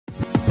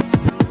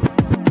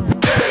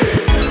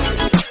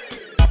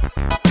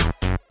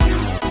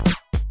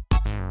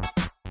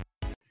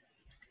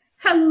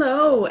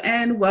Hello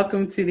and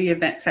welcome to the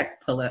Event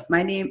Tech Pull-Up.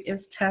 My name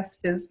is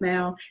Tess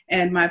Bismail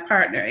and my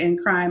partner in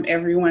crime,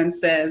 everyone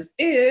says,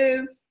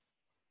 is...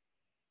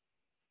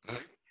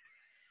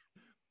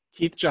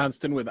 Keith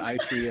Johnston with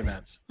I3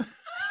 Events.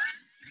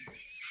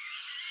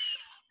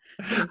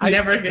 It's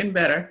never getting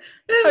better.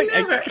 It's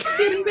never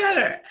getting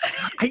better.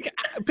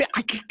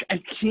 I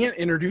can't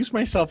introduce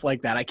myself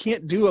like that. I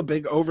can't do a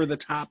big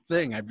over-the-top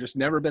thing. I've just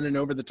never been an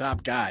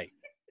over-the-top guy.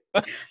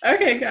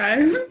 Okay,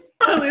 guys,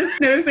 our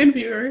listeners and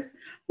viewers,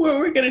 what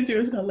we're going to do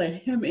is going to let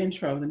him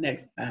intro the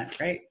next time,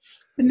 right?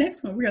 The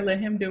next one, we're going to let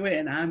him do it,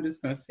 and I'm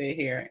just going to sit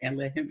here and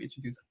let him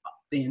introduce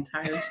the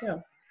entire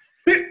show.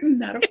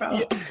 Not a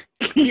problem.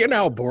 You know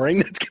how boring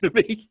that's going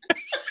to be.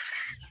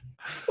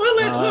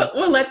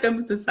 We'll let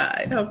them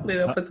decide. Hopefully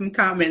they'll put some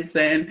comments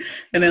in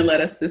and then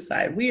let us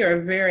decide. We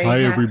are very Hi,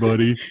 happy.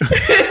 Everybody.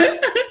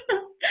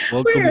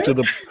 Welcome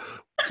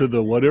to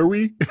the what are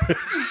we?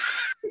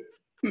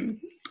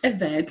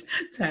 Event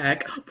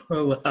Tech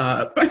Pull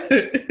Up.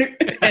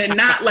 And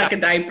not like a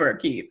diaper,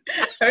 Keith.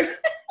 What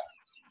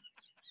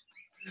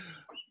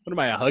am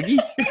I, a huggy?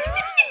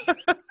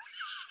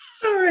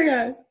 Oh my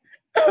God.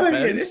 Oh my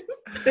goodness.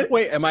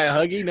 Wait, am I a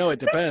huggy? No, it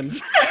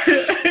depends.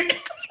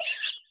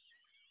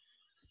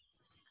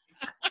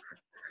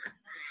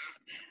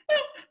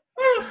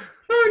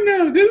 Oh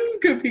no, this is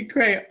gonna be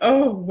great.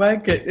 Oh my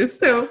goodness.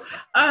 So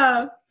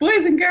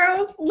boys and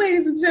girls,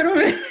 ladies and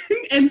gentlemen,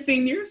 and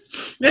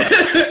seniors.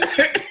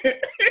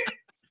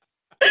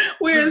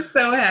 We're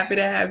so happy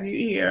to have you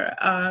here.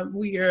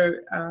 We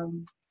are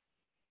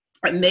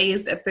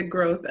amazed at the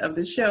growth of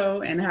the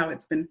show and how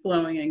it's been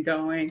flowing and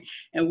going.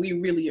 And we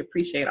really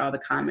appreciate all the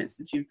comments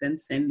that you've been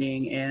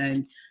sending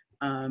and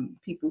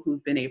people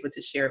who've been able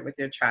to share it with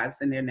their tribes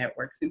and their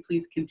networks. And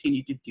please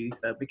continue to do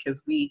so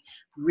because we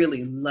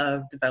really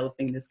love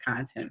developing this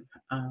content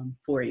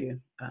for you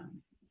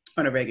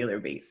on a regular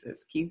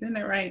basis. Keith, isn't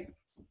that right?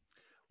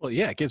 Well,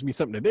 yeah, it gives me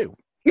something to do.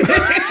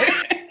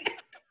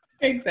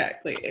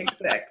 Exactly.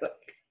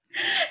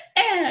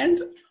 And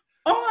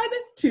on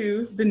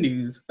to the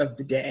news of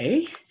the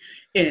day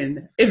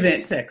in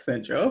Event Tech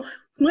Central.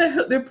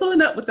 Well, they're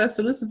pulling up with us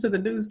to listen to the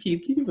news,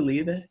 Keith. Can you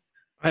believe that?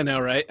 I know,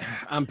 right?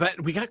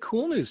 But we got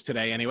cool news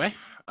today anyway.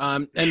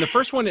 And the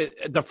first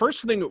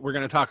thing that we're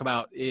going to talk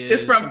about is...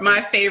 It's from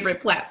my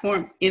favorite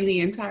platform in the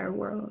entire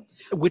world.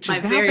 Which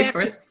is my very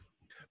first...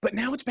 But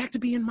now it's back to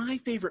being my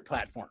favorite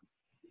platform.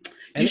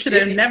 You should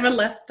have never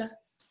left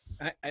us.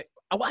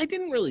 I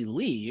didn't really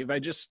leave. I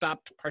just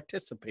stopped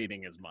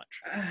participating as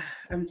much.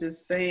 I'm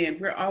just saying,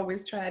 we're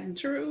always tried and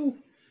true.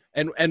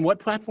 And what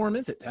platform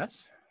is it,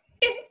 Tess?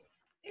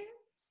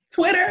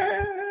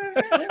 Twitter.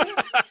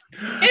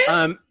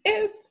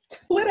 It's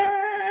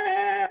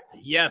Twitter.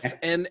 Yes,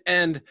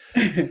 and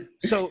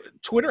so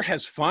Twitter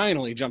has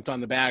finally jumped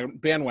on the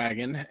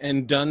bandwagon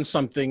and done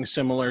something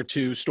similar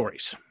to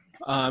stories.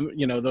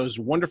 Those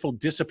wonderful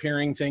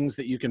disappearing things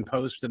that you can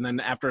post, and then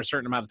after a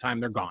certain amount of time,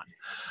 they're gone.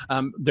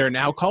 They're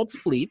now called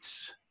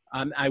fleets.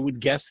 I would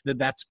guess that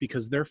that's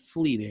because they're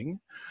fleeting.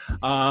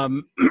 But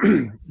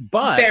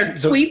they're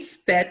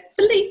tweets that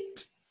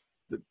fleet.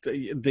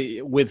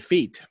 With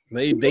feet.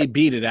 They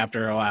beat it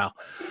after a while.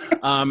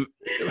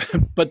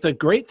 But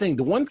the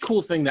one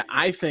cool thing that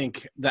I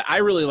think that I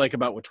really like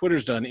about what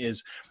Twitter's done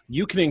is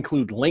you can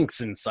include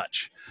links and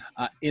such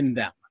in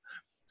them.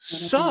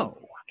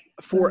 So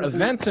for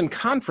events and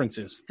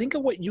conferences, think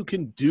of what you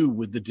can do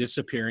with the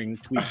disappearing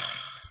tweet.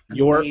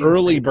 Your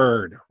early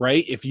bird,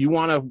 right? If you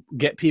want to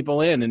get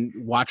people in and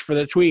watch for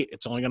the tweet,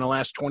 it's only going to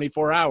last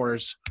 24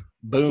 hours.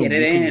 Boom, get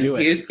it you can in. do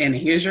it.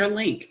 Here's your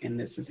link, and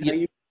this is how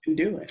you can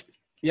do it.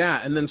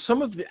 Yeah, and then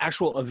some of the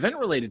actual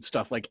event-related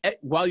stuff, like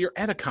while you're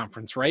at a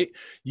conference, right?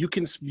 You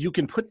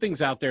can put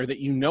things out there that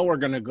you know are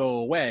going to go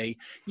away.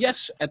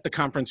 Yes, at the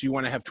conference you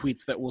want to have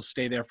tweets that will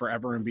stay there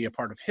forever and be a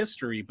part of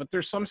history, but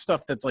there's some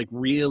stuff that's like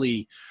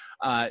really,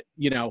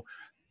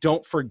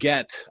 don't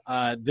forget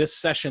this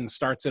session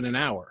starts in an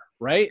hour,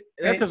 right?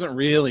 That doesn't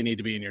really need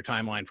to be in your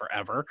timeline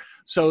forever.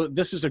 So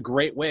this is a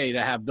great way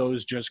to have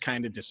those just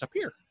kind of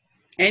disappear.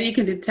 And you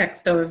can do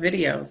text over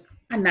videos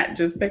and not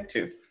just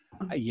pictures.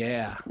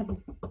 Yeah.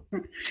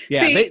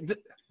 See,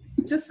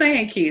 just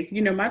saying, Keith,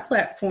 my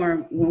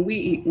platform, when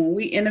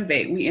we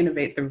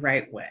innovate the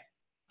right way.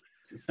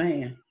 Just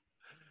saying.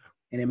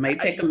 And it may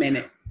take a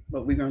minute,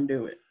 but we're going to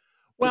do it.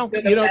 Well,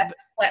 the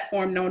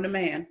platform known to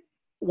man.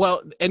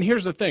 Well, and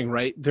here's the thing,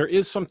 right? There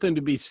is something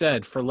to be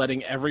said for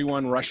letting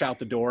everyone rush out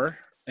the door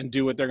and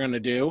do what they're going to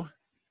do,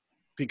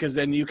 because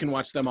then you can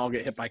watch them all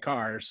get hit by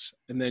cars,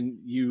 and then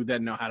you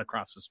know how to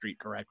cross the street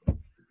correctly.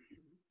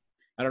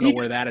 I don't know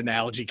where that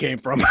analogy came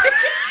from.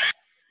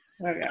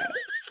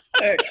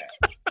 Okay.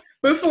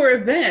 But for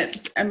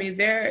events, I mean,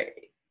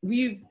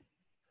 we've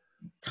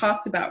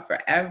talked about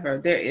forever,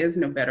 there is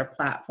no better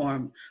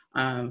platform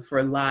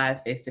for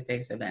live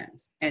face-to-face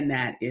events. And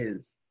that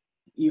is,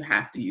 you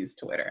have to use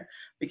Twitter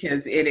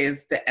because it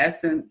is the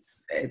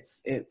essence.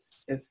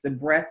 It's the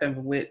breadth of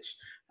which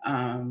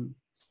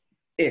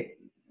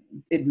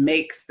it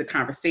makes the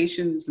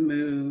conversations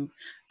move.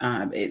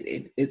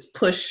 It's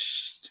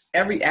pushed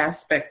every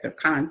aspect of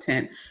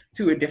content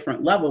to a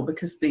different level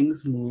because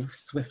things move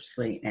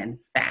swiftly and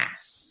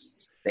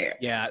fast there.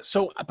 Yeah.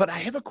 So, but I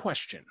have a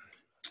question,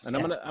 and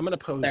Yes, I'm gonna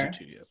pose sir. it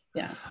to you.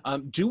 Yeah.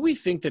 Do we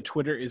think that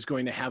Twitter is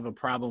going to have a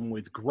problem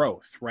with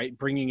growth, right?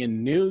 Bringing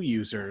in new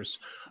users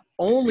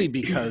only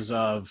because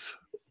of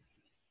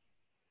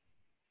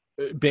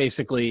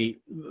basically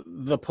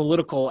the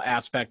political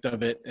aspect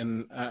of it,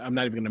 and I'm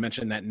not even going to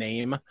mention that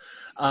name.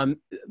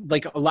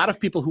 Like a lot of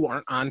people who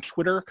aren't on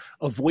Twitter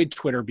avoid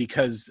Twitter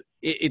because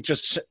it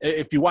just,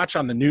 if you watch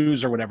on the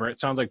news or whatever, it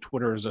sounds like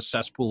Twitter is a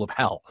cesspool of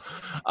hell,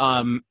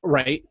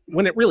 right?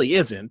 When it really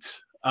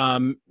isn't.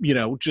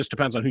 Just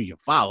depends on who you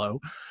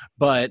follow,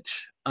 but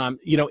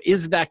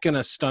is that going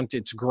to stunt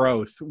its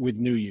growth with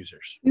new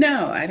users?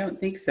 No, I don't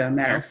think so.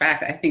 Matter of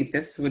fact, I think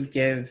this would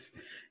give.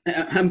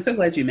 I'm so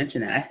glad you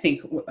mentioned that. I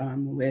think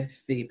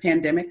with the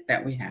pandemic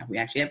that we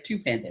actually have two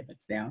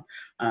pandemics now.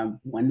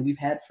 One we've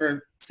had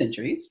for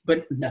centuries,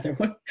 but another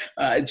one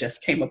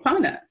just came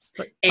upon us.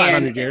 Like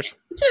 500 years.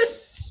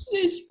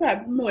 It's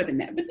probably more than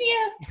that, but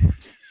yeah.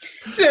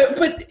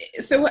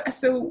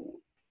 So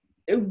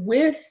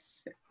with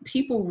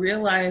people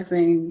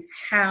realizing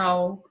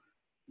how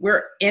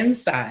we're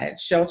inside,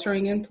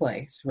 sheltering in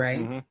place, right?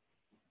 Mm-hmm.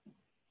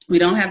 We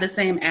don't have the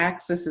same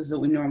accesses that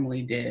we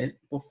normally did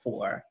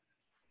before.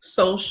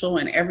 Social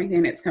and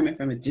everything that's coming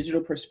from a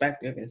digital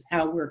perspective is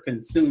how we're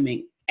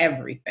consuming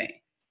everything.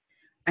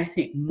 I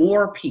think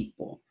more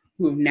people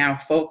who have now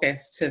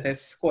focused to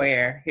this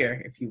square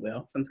here, if you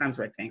will, sometimes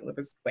rectangular,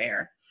 but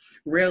square,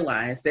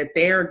 realize that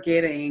they're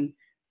getting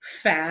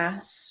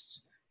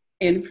fast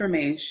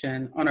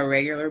information on a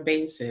regular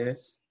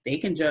basis. They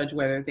can judge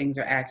whether things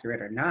are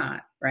accurate or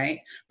not,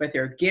 right? But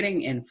they're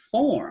getting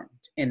informed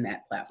in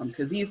that platform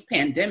because these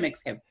pandemics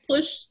have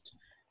pushed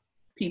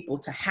people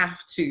to have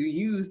to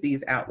use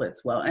these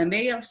outlets well. And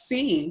they are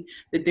seeing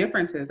the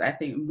differences, I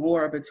think,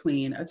 more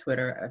between a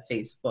Twitter, a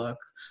Facebook,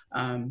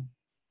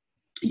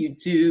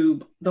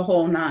 YouTube, the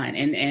whole nine.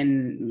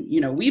 And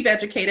we've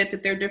educated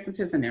that there are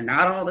differences and they're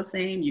not all the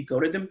same. You go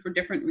to them for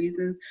different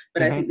reasons,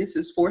 but I think this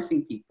is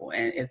forcing people.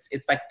 And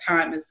it's like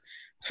time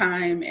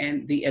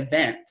and the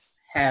events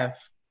have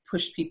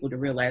pushed people to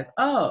realize,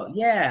 oh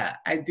yeah,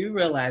 I do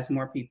realize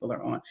more people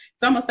are on.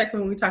 It's almost like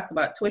when we talked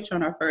about Twitch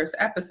on our first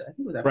episode, I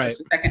think it was our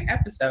first or second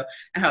episode,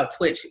 and how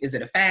Twitch, is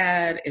it a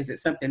fad? Is it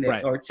something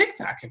that, or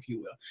TikTok, if you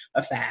will,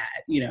 a fad,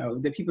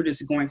 that people are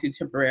just going to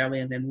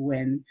temporarily, and then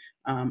when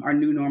our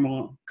new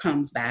normal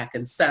comes back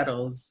and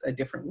settles a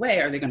different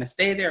way, are they going to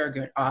stay there or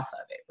get off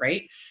of it,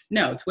 right?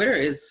 No, Twitter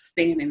is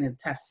standing the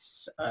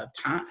test of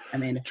time. I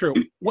mean, true.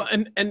 Well,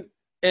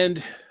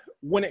 and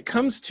when it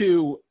comes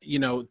to,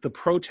 the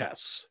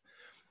protests,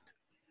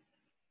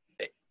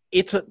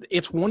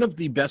 it's one of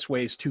the best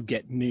ways to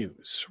get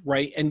news,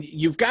 right? And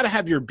you've got to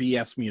have your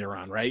BS meter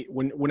on, right?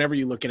 Whenever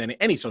you look at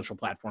any social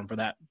platform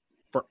to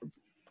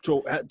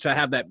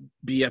have that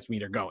BS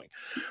meter going,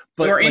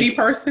 but or any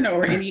person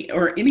or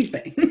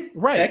anything,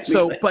 right?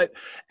 So, but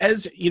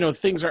as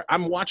things are,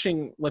 I'm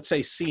watching, let's say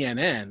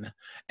CNN,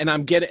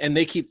 and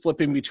they keep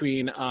flipping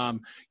between,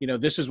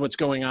 this is what's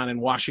going on in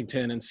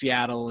Washington and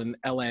Seattle and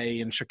LA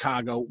and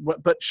Chicago,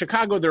 but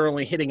Chicago they're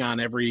only hitting on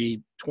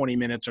every 20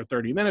 minutes or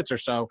 30 minutes or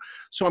so.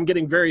 So I'm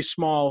getting very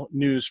small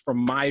news from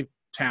my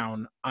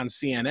town on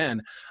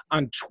CNN.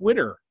 On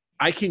Twitter,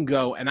 I can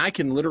go and I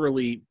can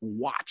literally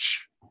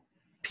watch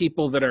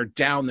people that are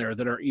down there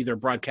that are either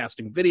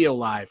broadcasting video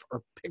live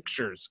or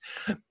pictures.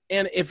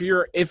 And if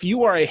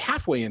you are a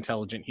halfway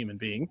intelligent human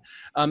being,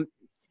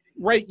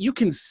 right, you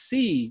can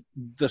see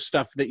the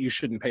stuff that you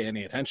shouldn't pay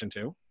any attention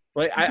to,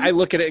 right? Mm-hmm. I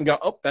look at it and go,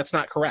 oh, that's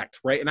not correct,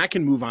 right? And I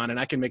can move on and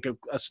I can make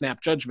a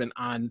snap judgment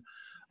on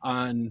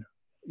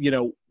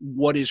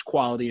what is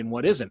quality and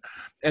what isn't.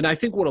 And I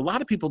think what a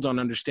lot of people don't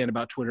understand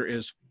about Twitter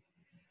is,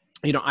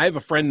 I have a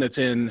friend that's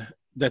in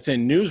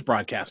news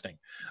broadcasting,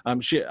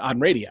 she on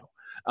radio.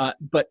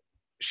 But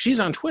she's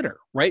on Twitter,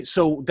 right?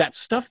 So that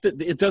stuff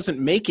that it doesn't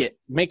make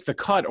the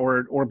cut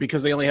or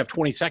because they only have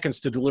 20 seconds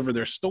to deliver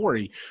their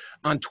story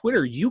on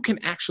Twitter, you can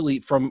actually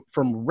from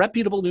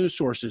reputable news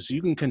sources,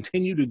 you can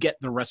continue to get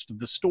the rest of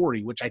the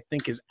story, which I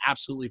think is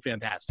absolutely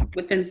fantastic.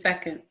 Within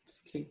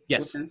seconds, Keith.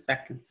 Yes. Within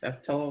seconds.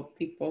 I've told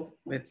people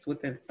it's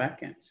within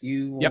seconds.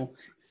 You will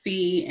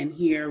see and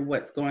hear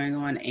what's going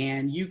on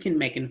and you can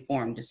make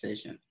informed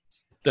decisions.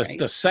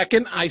 The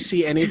second I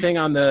see anything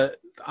on the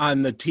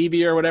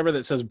TV or whatever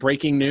that says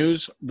breaking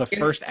news,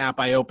 first app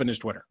I open is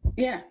Twitter.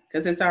 Yeah,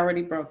 because it's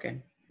already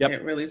broken. Yep.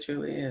 It really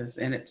truly is.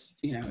 And it's,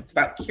 it's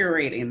about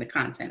curating the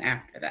content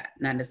after that,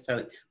 not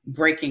necessarily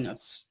breaking a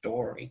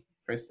story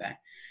per se.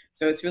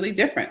 So it's really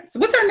different. So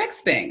what's our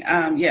next thing?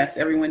 Yes,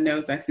 everyone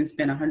knows I can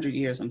spend 100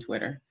 years on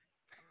Twitter.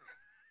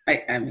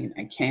 I mean,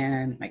 I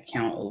can, my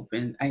account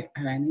open. I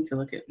need to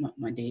look at what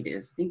my date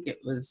is. I think it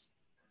was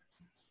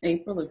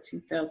April of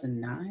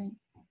 2009.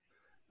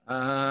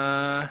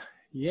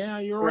 Yeah,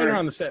 you were right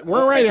around the same.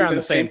 We're right around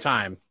the same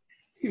time.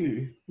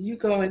 You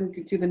go and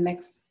do the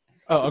next.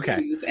 Oh,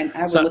 okay. And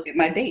I will look at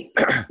my date.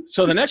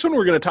 So the next one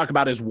we're going to talk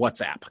about is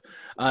WhatsApp.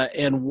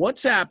 And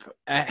WhatsApp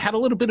had a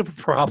little bit of a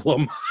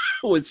problem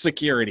with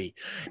security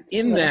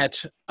in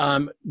that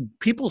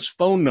people's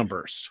phone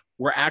numbers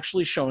were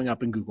actually showing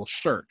up in Google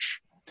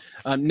search.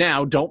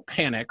 Now, don't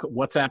panic.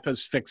 WhatsApp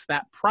has fixed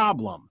that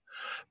problem.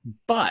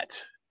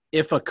 But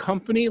if a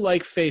company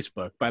like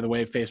Facebook, by the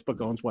way, Facebook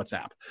owns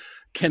WhatsApp,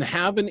 can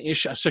have a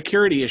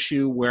security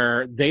issue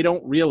where they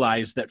don't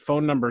realize that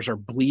phone numbers are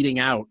bleeding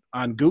out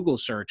on Google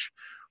search,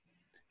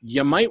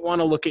 you might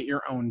want to look at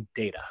your own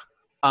data.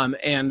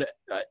 And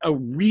a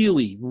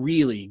really,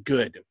 really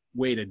good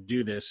way to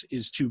do this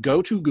is to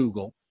go to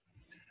Google,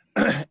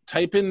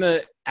 type in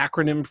the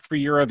acronym for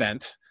your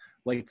event,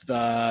 like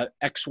the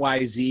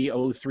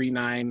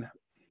XYZ039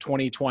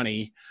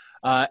 2020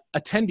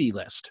 attendee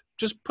list.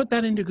 Just put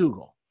that into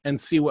Google and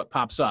see what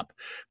pops up.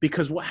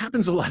 Because what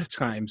happens a lot of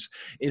times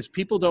is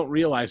people don't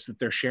realize that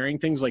they're sharing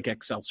things like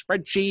Excel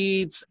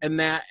spreadsheets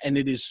and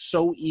it is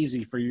so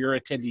easy for your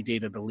attendee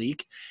data to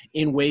leak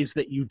in ways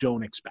that you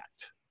don't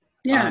expect.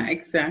 Yeah,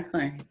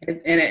 exactly.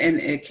 And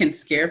it can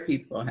scare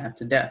people half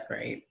to death,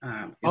 right?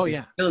 Oh,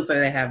 yeah. It feels like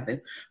they have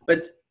this.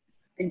 But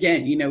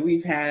again,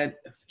 we've had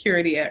a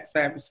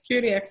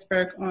cybersecurity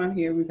expert on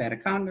here. We've had a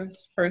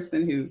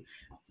congressperson who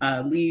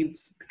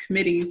leads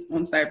committees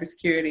on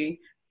cybersecurity.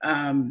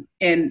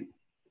 And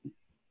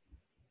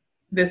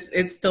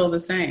it's still the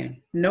same.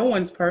 No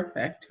one's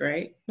perfect,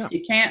 right? No.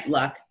 You can't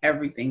lock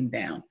everything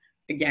down.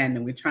 Again,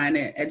 and we're trying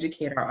to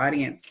educate our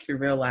audience to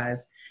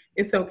realize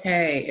it's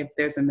okay if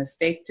there's a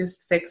mistake,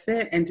 just fix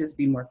it and just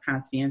be more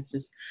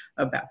conscientious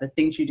about the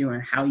things you do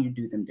and how you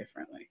do them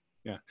differently.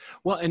 Yeah.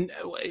 Well, and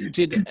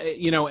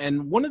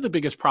and one of the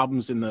biggest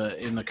problems in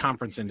the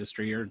conference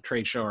industry or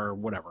trade show or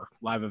whatever,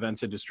 live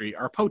events industry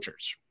are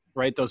poachers,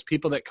 right? Those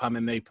people that come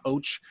and they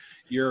poach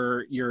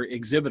your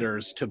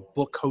exhibitors to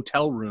book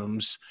hotel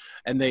rooms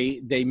and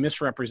they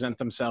misrepresent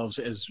themselves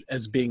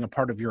as being a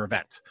part of your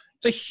event.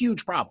 It's a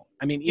huge problem.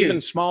 I mean,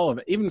 even small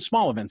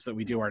events that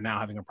we do are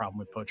now having a problem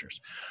with poachers.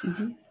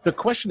 Mm-hmm. The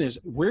question is,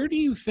 where do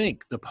you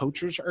think the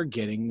poachers are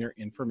getting their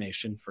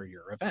information for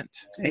your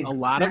event? Exactly. A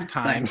lot of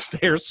times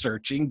they're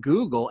searching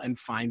Google and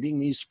finding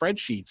these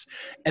spreadsheets,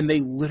 and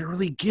they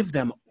literally give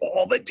them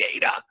all the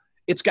data.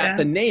 It's got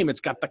the name, it's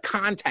got the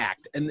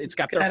contact, and it's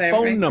got their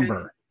phone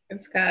number.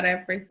 It's got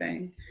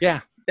everything.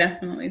 Yeah.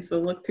 Definitely. So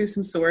look through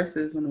some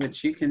sources in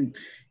which you can,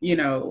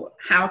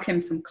 how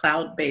can some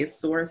cloud-based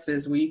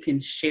sources where you can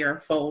share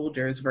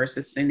folders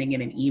versus sending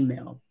in an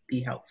email be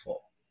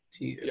helpful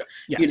to you? Yeah.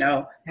 Yes.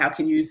 How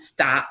can you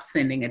stop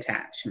sending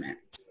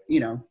attachments?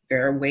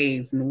 There are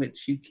ways in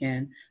which you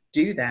can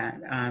do that.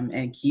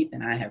 And Keith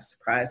and I have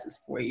surprises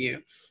for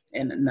you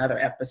in another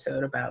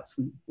episode about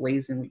some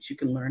ways in which you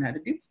can learn how to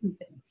do some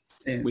things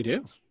soon. We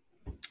do.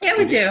 Yeah,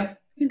 we do.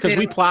 Because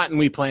we plot and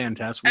we plan,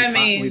 Tess.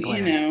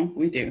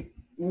 We do.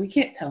 We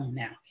can't tell them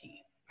now, Keith.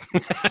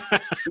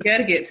 We got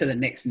to get to the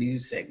next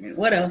news segment.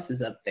 What else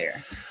is up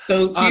there?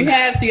 So you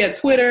have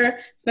Twitter.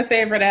 It's my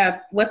favorite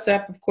app.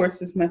 WhatsApp, of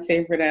course, is my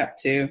favorite app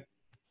too.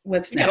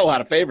 What's next? Got a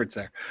lot of favorites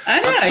there. I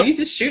know. You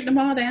just shooting them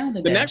all down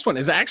today. The next one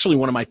is actually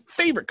one of my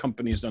favorite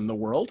companies in the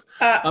world.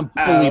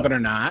 Believe it or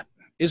not,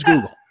 is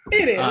Google.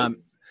 It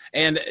is.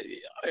 And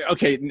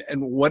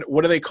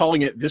what are they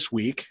calling it this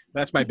week?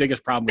 That's my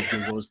biggest problem with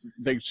Google is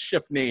they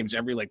shift names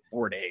every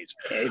 4 days.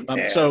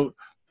 So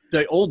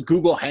the old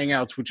Google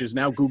Hangouts, which is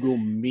now Google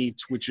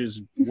Meet, which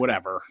is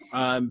whatever.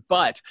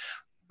 But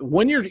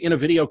when you're in a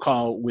video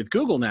call with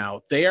Google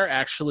now,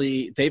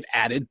 they've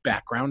added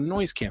background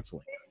noise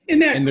canceling.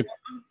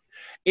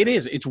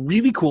 It's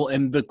really cool.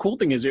 And the cool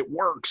thing is it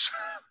works.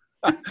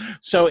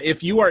 So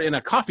if you are in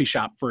a coffee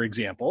shop, for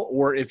example,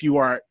 or if you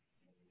are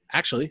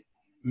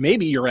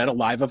maybe you're at a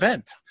live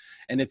event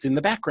and it's in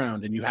the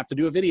background and you have to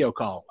do a video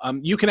call.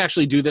 You can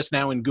actually do this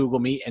now in Google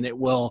Meet and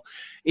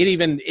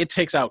it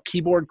takes out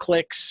keyboard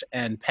clicks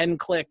and pen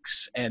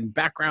clicks and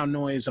background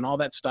noise and all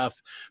that stuff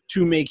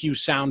to make you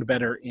sound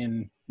better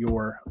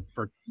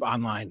for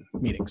online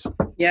meetings.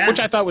 Yeah. Which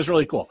I thought was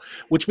really cool.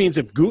 Which means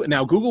if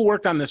Google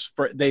worked on this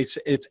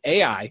it's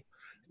AI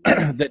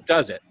that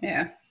does it.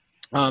 Yeah.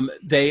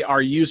 They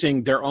are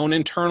using their own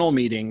internal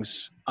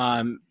meetings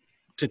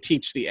to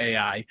teach the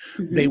AI.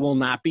 Mm-hmm. They will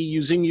not be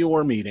using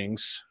your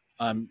meetings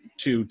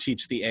to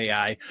teach the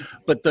AI.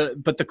 But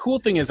the cool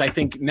thing is, I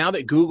think now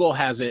that Google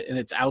has it and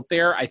it's out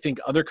there, I think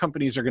other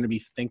companies are going to be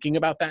thinking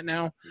about that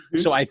now. Mm-hmm.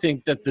 So I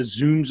think that the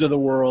Zooms of the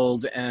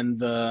world and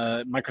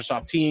the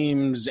Microsoft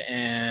Teams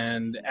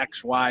and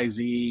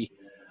XYZ,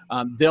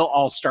 they'll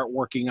all start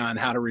working on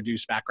how to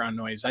reduce background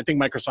noise. I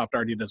think Microsoft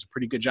already does a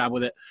pretty good job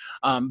with it.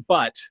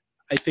 But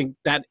I think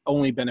that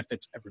only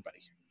benefits everybody.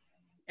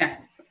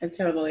 Yes, I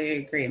totally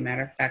agree.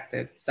 Matter of fact,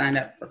 I signed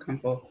up for a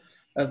couple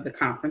of the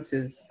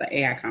conferences, the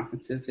AI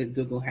conferences that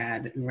Google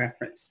had in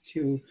reference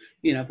to,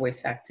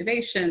 voice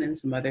activation and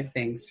some other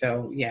things.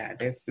 So yeah,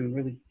 there's some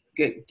really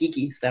good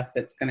geeky stuff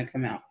that's going to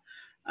come out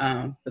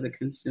for the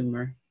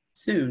consumer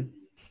soon.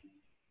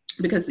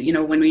 Because,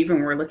 when we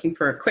were looking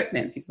for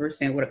equipment, people were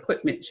saying, what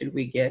equipment should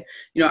we get?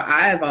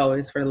 I've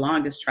always, for the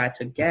longest, tried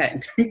to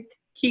get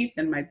Keith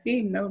and my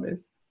team know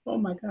this. Oh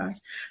my gosh,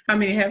 how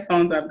many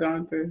headphones I've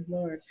gone through,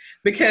 Lord,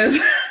 because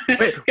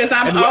because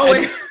I'm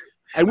always.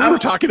 And we were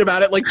talking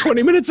about it like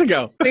 20 minutes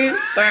ago.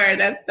 Sorry,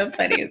 that's the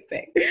funniest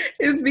thing.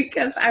 Is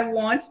because I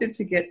wanted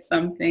to get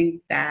something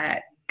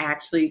that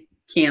actually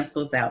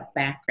cancels out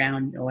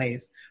background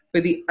noise for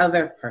the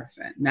other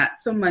person, not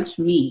so much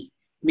me,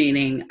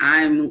 meaning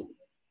I'm,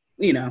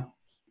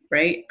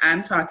 right?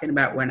 I'm talking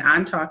about when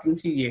I'm talking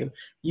to you,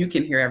 you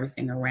can hear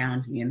everything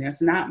around me. And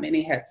there's not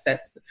many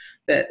headsets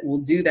that will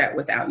do that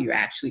without you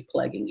actually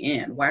plugging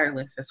in.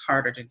 Wireless is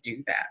harder to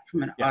do that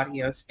from an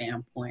audio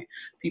standpoint.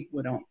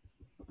 People don't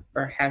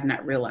or have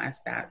not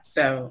realized that.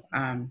 So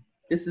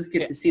this is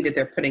good to see that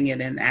they're putting it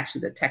in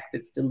actually the tech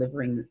that's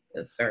delivering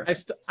the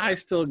service. I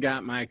still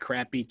got my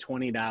crappy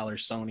 $20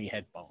 Sony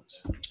headphones.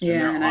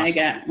 Yeah, and awesome. I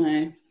got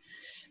my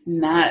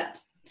not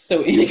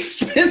so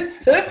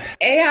inexpensive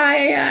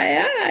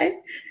AI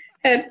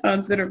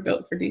headphones that are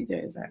built for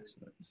DJs,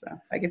 actually. So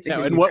I get to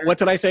hear. And what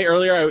did I say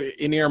earlier?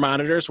 In-ear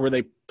monitors where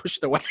they push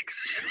the wax?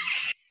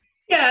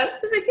 Yes,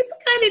 I said, get the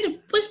kind to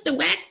push the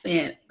wax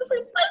in. I was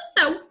like, push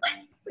the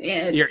wax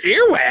in. Your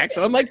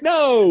earwax? I'm like,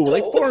 no,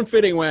 like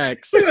form-fitting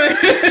wax.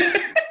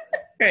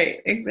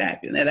 Great,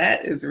 exactly. Now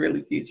that is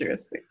really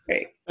futuristic.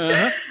 Great.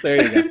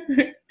 There you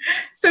go.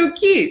 So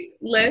Keith,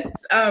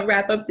 let's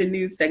wrap up the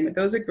news segment.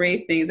 Those are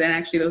great things. And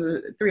actually those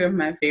are three of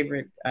my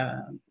favorite,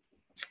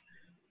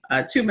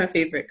 two of my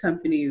favorite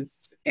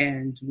companies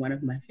and one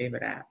of my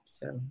favorite apps.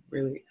 So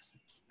really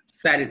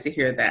excited to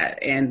hear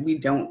that. And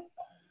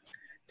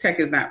tech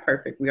is not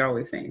perfect. We're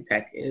always saying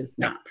tech is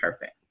not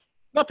perfect.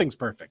 Nothing's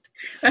perfect.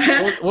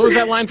 What was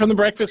that line from The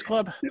Breakfast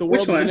Club? The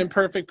world is an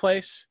imperfect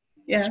place.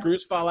 Yes.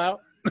 Screws fall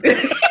out.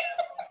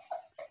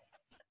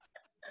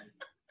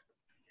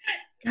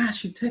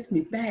 Gosh, you took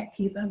me back,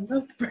 Keith. I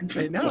love The Breakfast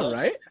Club. I know,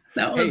 right?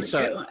 That was a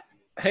good one.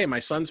 Hey, my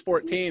son's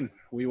 14.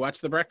 We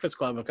watched The Breakfast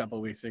Club a couple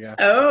of weeks ago.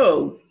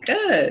 Oh,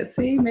 good.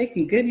 See,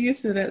 making good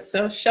use of that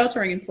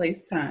sheltering in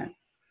place time.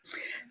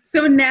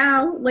 So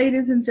now,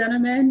 ladies and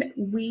gentlemen,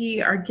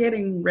 we are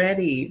getting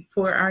ready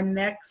for our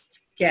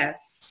next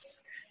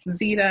guests,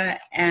 Zita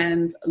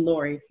and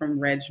Lori from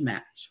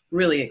RegMatch.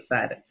 Really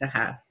excited to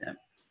have them.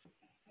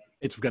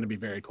 It's going to be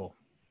very cool.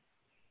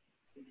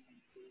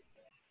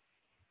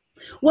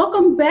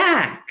 Welcome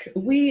back.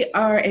 We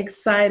are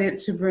excited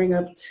to bring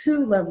up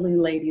two lovely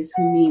ladies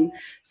who mean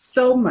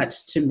so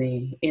much to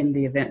me in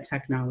the event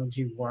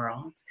technology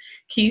world.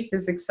 Keith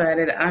is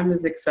excited, I'm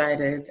as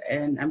excited,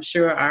 and I'm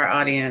sure our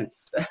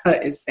audience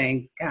is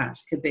saying,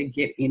 gosh, could they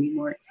get any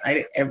more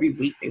excited? Every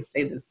week they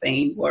say the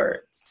same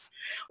words.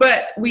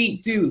 But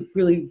we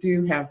really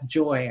do have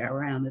joy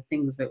around the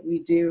things that we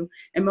do,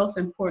 and most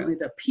importantly,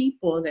 the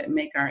people that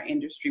make our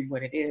industry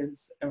what it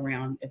is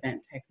around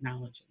event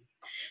technology.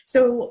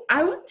 So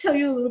I will tell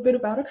you a little bit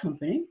about a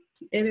company.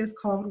 It is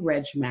called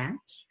RegMatch,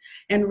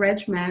 and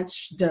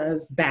RegMatch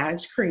does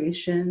badge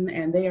creation,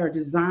 and they are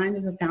designed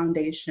as a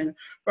foundation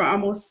for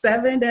almost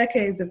 7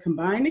 decades of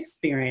combined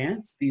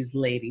experience these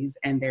ladies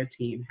and their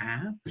team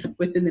have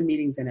within the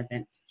meetings and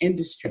events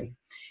industry.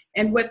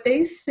 And what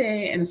they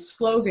say in a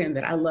slogan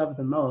that I love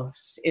the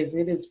most is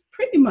it is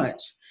pretty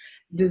much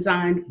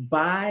designed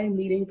by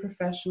meeting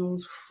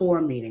professionals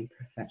for meeting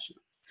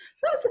professionals.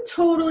 So that's a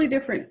totally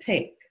different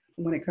take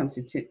when it comes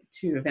to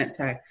event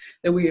tech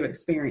that we are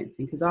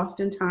experiencing, because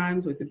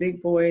oftentimes with the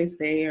big boys,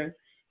 they are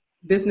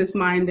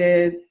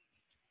business-minded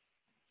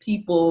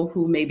people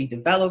who may be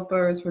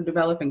developers for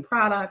developing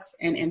products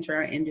and enter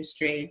our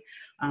industry,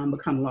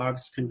 become large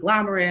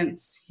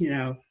conglomerates,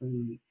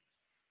 from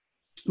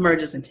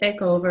mergers and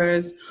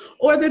takeovers,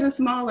 or they're the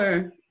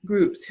smaller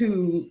groups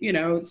who,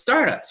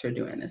 startups are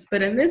doing this.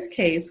 But in this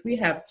case, we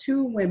have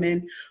two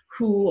women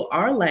who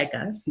are like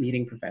us,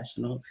 meeting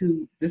professionals,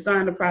 who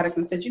designed a product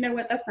and said, you know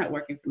what, that's not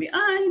working for me.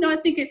 I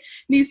think it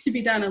needs to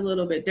be done a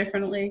little bit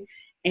differently.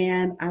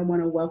 And I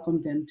want to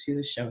welcome them to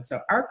the show. So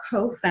our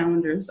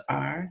co-founders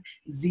are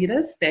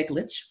Zita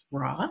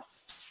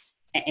Steglich-Ross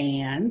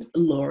and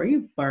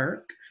Lori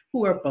Burke,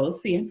 who are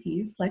both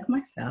CMPs like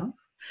myself.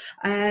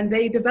 And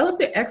they developed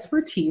their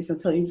expertise, I'll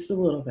tell you just a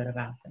little bit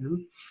about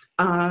them,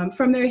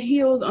 from their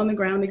heels on the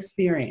ground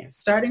experience.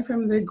 Starting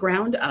from the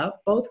ground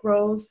up, both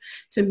roles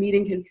to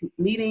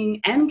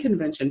meeting and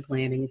convention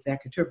planning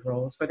executive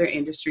roles for their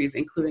industries,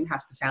 including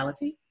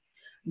hospitality,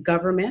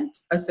 government,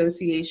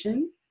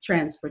 association,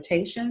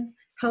 transportation,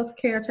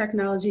 healthcare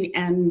technology,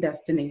 and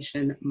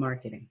destination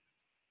marketing.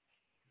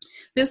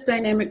 This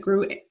dynamic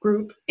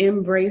group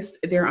embraced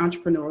their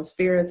entrepreneurial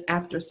spirits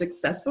after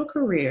successful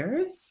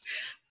careers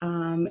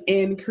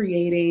in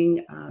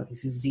creating,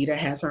 Zita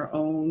has her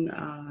own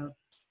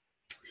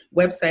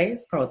website.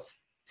 It's called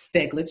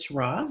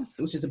Steglich-Ross,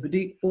 which is a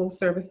boutique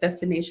full-service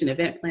destination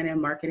event planning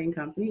and marketing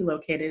company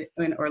located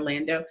in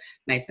Orlando.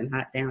 Nice and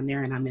hot down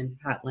there, and I'm in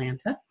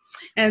Hotlanta.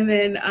 And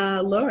then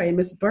Lori,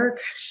 Miss Burke,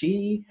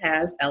 she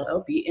has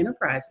LLB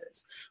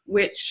Enterprises,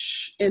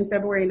 which in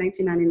February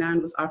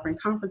 1999 was offering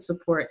conference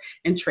support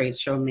and trade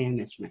show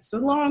management. So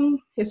long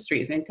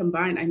histories, and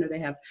combined, I know they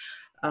have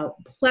a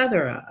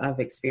plethora of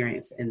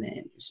experience in the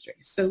industry.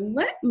 So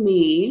let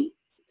me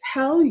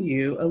tell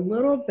you a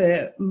little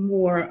bit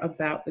more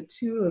about the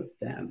two of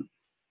them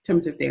in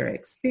terms of their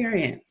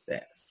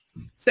experiences.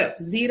 So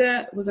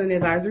Zita was on the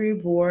advisory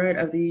board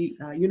of the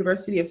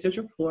University of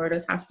Central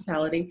Florida's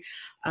Hospitality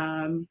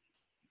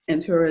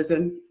and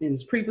Tourism, and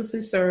has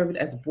previously served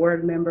as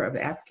board member of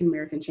the African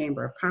American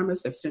Chamber of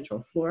Commerce of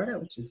Central Florida,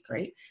 which is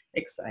great,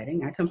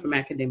 exciting. I come from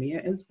academia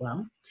as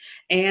well,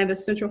 and the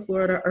Central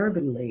Florida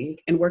Urban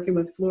League, and working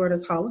with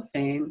Florida's Hall of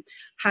Fame,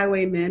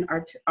 Highwaymen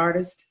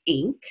Artists,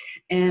 Inc.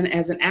 And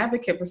as an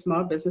advocate for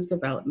small business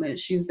development,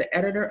 she's the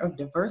editor of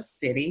Diverse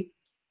City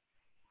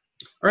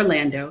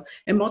Orlando,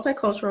 a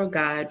multicultural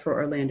guide for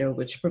Orlando,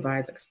 which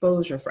provides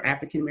exposure for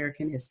African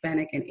American,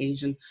 Hispanic, and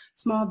Asian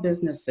small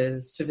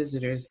businesses to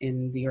visitors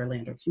in the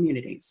Orlando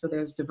community. So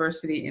there's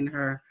diversity in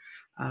her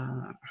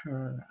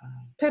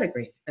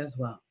pedigree as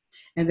well.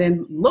 And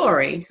then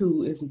Lori,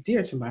 who is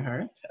dear to my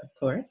heart, of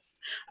course,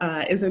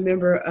 is a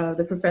member of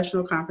the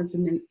Professional Conference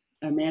and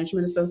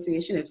Management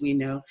Association, as we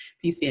know,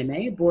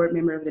 PCMA, board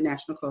member of the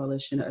National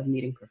Coalition of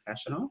Meeting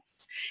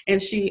Professionals.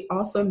 And she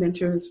also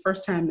mentors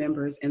first-time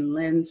members and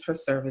lends her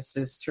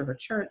services to her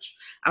church,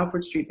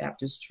 Alfred Street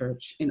Baptist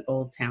Church in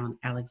Old Town,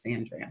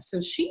 Alexandria.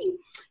 So she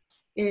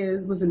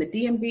was in the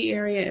DMV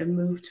area and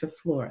moved to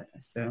Florida.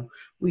 So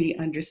we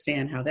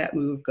understand how that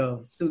move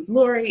goes. So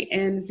Lori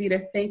and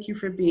Zita, thank you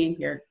for being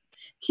here.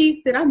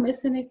 Keith, did I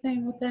miss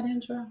anything with that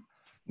intro?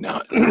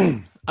 No,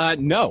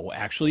 no,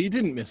 actually, you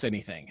didn't miss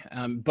anything.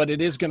 But it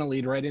is going to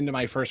lead right into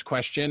my first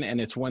question, and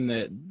it's one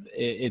that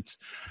it's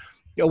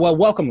well.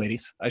 Welcome,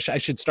 ladies. I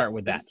should start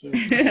with that.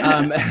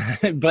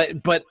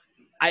 But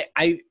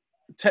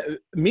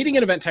meeting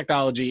and event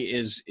technology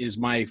is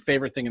my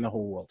favorite thing in the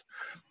whole world,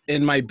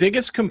 and my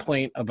biggest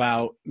complaint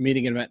about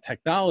meeting and event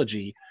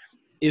technology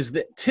is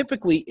that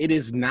typically it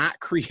is not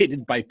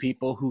created by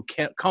people who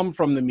can't come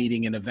from the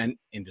meeting and event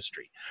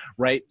industry,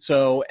 right?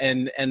 So,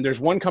 and there's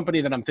one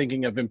company that I'm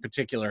thinking of in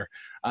particular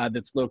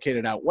that's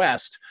located out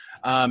west,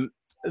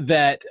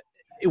 that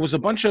it was a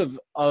bunch of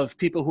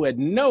people who had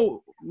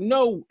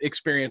no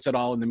experience at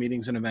all in the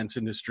meetings and events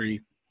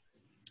industry,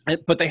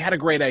 but they had a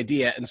great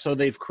idea, and so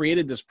they've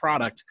created this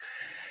product.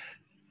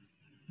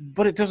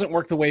 But it doesn't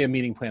work the way a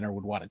meeting planner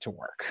would want it to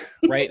work,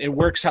 right? It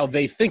works how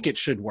they think it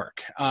should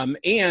work,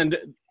 and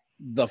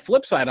the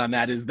flip side on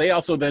that is they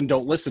also then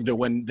don't listen to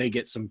when they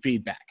get some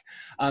feedback.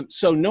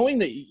 So knowing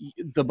that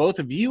the both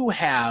of you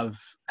have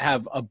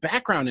a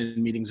background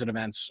in meetings and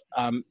events,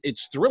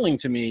 it's thrilling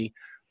to me.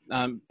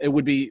 It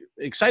would be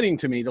exciting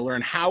to me to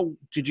learn, how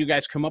did you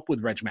guys come up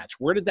with RegMatch?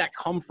 Where did that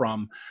come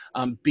from?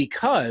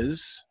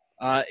 Because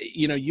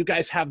you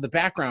guys have the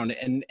background,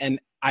 and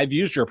I've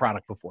used your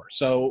product before,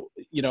 so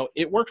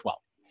it works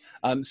well.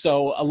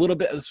 So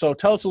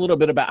tell us a little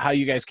bit about how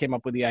you guys came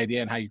up with the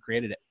idea and how you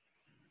created it.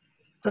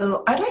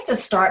 So I'd like to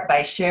start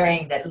by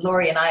sharing that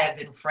Lori and I have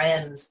been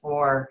friends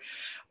for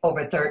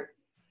over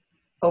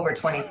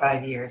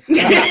 25 years. I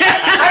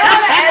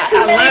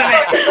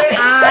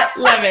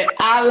love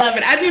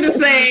it. I do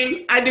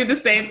the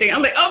same. thing.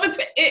 I'm like,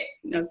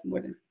 no, it's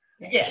more than.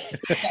 Yeah.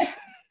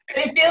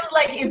 It feels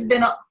like it's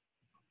been,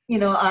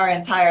 our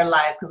entire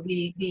lives, because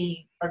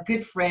we are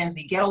good friends.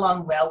 We get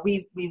along well.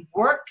 We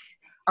work.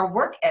 Our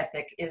work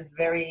ethic is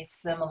very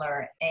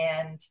similar,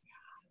 and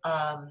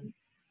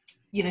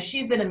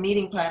she's been a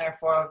meeting planner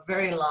for a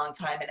very long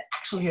time, and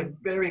actually a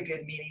very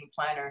good meeting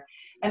planner.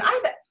 And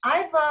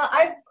I've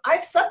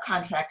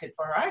subcontracted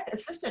for her. I've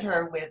assisted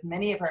her with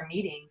many of her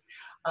meetings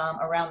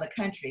around the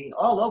country,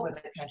 all over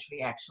the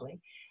country, actually.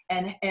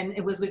 And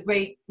it was a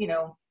great,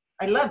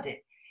 I loved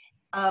it.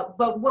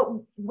 But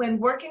when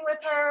working with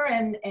her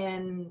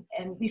and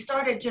we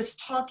started just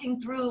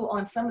talking through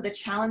on some of the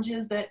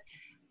challenges that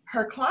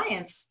her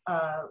clients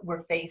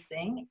were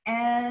facing,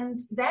 and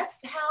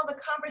that's how the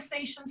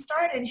conversation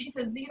started. And she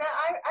said, Zita,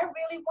 I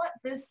really want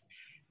this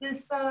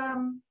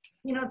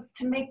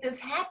to make this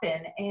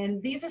happen.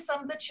 And these are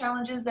some of the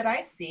challenges that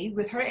I see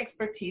with her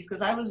expertise,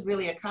 because I was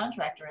really a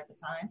contractor at the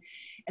time.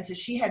 And so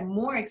she had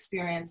more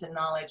experience and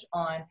knowledge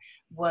on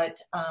what,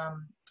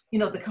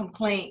 the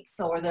complaints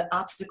or the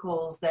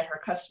obstacles that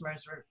her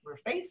customers were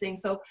facing.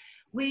 So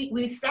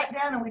we sat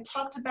down and we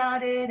talked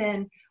about it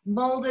and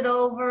molded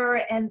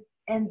over, and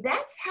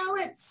that's how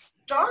it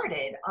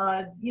started,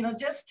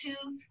 just to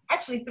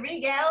actually 3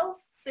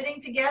 gals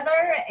sitting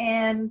together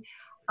and,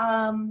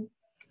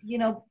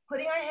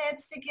 putting our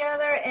heads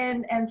together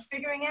and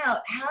figuring out,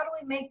 how do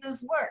we make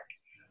this work?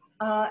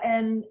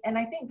 And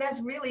I think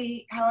that's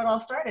really how it all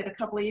started a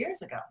couple of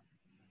years ago.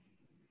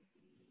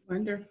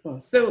 Wonderful.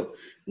 So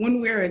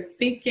when we were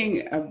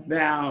thinking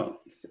about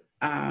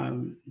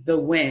the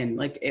win,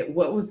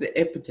 what was the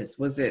impetus?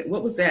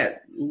 What was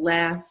that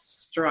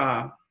last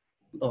straw,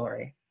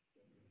 Lori,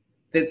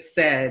 that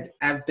said,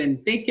 I've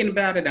been thinking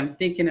about it,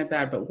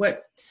 but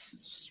what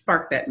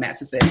sparked that match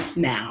to say,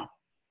 now?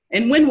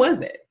 And when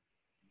was it?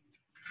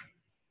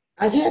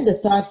 I've had the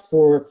thought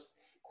for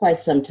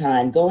quite some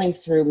time, going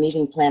through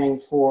meeting planning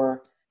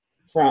for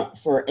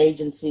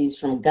agencies,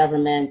 from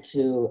government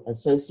to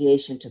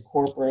association to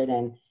corporate,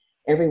 and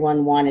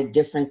everyone wanted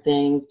different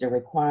things. The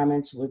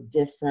requirements were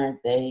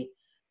different. They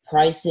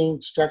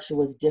pricing structure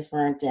was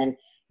different. And,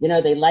 you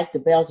know, they liked the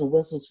bells and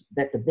whistles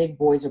that the big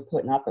boys are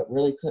putting up, but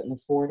really couldn't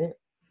afford it.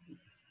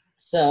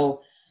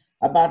 So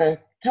about a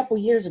couple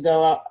years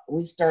ago,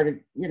 we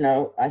started, you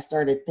know, I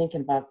started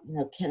thinking about, you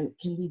know, can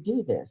we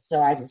do this? So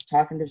I was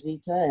talking to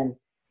Zita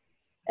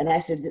and I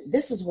said,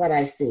 this is what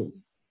I see.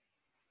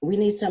 We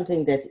need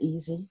something that's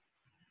easy,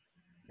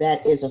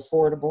 that is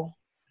affordable,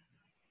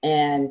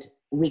 and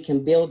we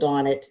can build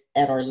on it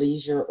at our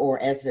leisure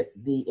or as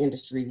the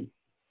industry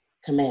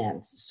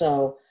commands.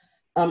 So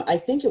I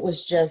think it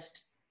was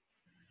just,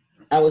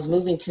 I was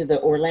moving to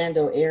the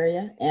Orlando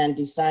area and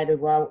decided,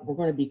 well, we're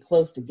going to be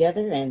close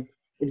together and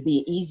it'd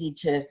be easy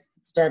to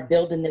start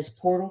building this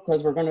portal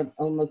because we're going to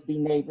almost be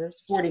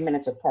neighbors, 40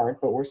 minutes apart,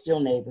 but we're still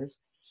neighbors.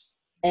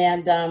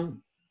 And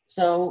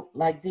so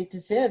like Zita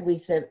said, we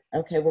said,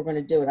 okay, we're going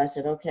to do it. I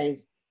said, okay,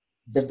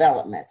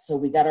 development. So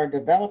we got our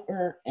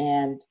developer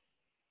and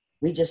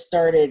we just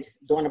started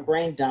doing a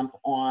brain dump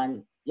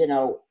on, you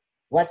know,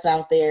 what's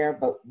out there,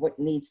 but what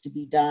needs to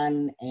be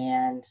done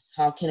and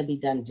how can it be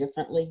done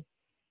differently.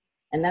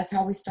 And that's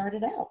how we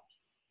started out.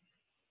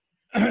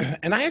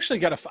 And I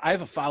actually I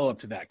have a follow-up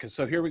to that, because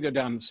so here we go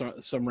down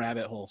some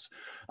rabbit holes,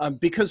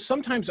 because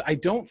sometimes I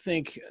don't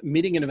think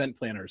meeting and event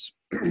planners,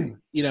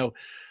 you know,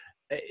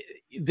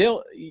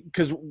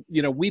 because,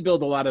 you know, we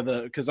build a lot of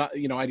because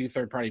you know, I do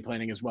third-party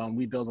planning as well, and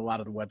we build a lot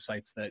of the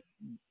websites that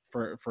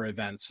for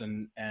events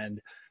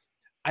and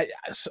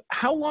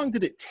how long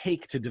did it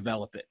take to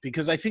develop it?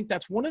 Because I think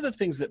that's one of the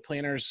things that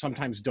planners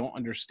sometimes don't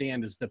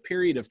understand is the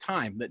period of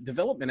time that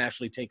development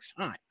actually takes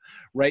time,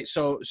 right?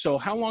 So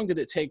how long did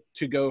it take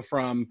to go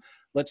from,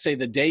 let's say,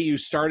 the day you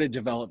started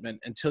development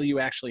until you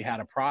actually had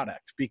a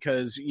product?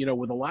 Because, you know,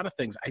 with a lot of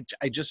things,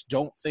 I just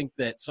don't think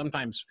that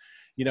sometimes,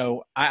 you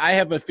know, I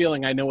have a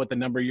feeling I know what the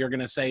number you're going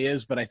to say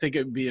is, but I think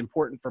it would be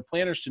important for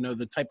planners to know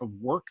the type of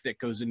work that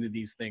goes into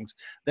these things,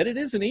 that it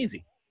isn't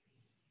easy.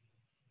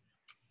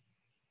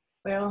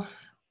 Well,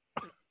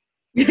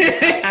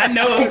 I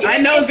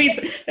know. See,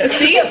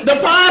 the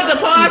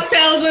pause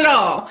tells it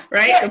all,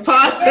 right? Yeah, the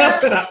pause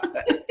tells it all.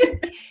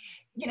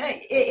 You know,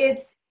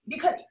 it's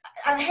because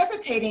I'm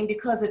hesitating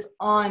because it's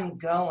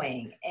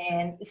ongoing,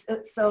 and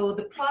so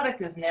the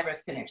product is never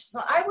finished. So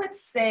I would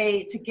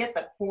say to get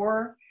the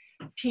core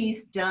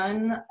piece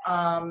done,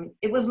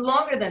 it was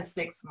longer than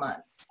 6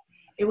 months.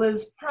 It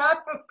was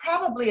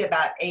probably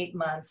about 8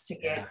 months to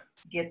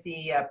get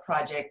the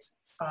project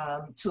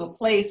to a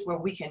place where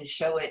we can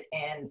show it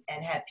and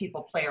have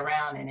people play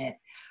around in it.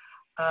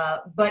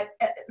 But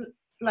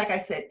like I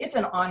said, it's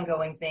an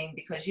ongoing thing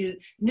because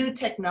new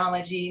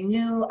technology,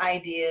 new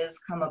ideas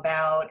come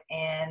about,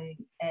 and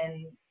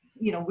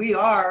you know,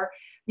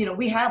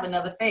 we have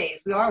another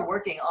phase. We are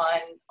working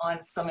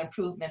on some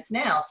improvements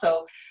now.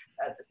 So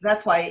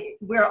that's why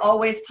we're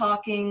always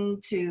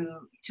talking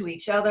to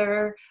each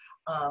other.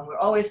 We're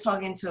always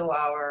talking to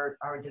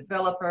our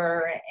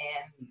developer,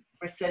 and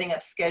we're setting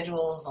up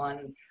schedules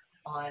on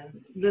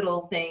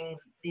little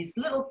things, these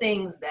little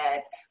things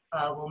that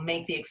will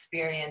make the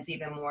experience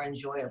even more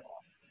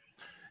enjoyable.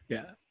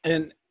 Yeah.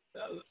 And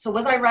so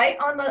was I right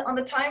on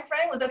the time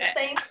frame? Was that the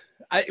same?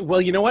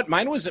 Well, you know what?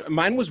 Mine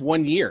was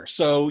 1 year.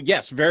 So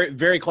yes, very,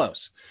 very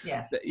close.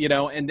 Yeah. You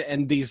know,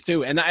 and these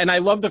two, and I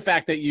love the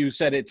fact that you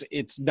said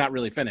it's not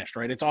really finished,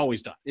 right? It's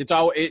always done.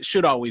 It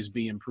should always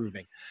be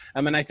improving.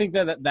 I mean, I think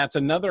that's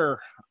another,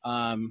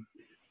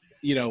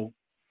 you know,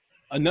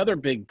 another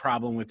big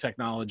problem with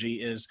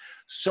technology is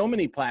so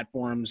many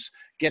platforms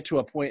get to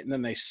a point and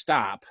then they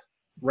stop,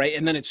 right?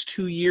 And then it's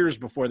 2 years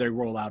before they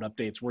roll out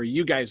updates, where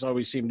you guys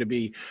always seem to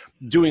be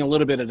doing a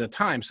little bit at a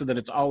time so that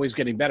it's always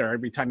getting better.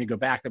 Every time you go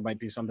back, there might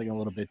be something a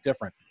little bit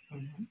different.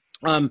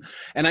 Mm-hmm.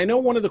 And I know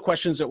one of the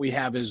questions that we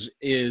have is,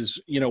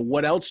 you know,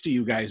 what else do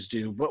you guys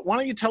do? But why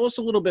don't you tell us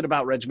a little bit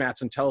about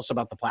RegMatch and tell us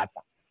about the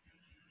platform?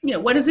 Yeah,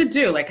 what does it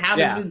do? Like, how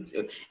does it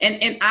do?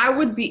 And I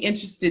would be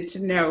interested to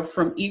know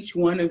from each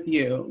one of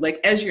you, like,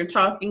 as you're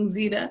talking,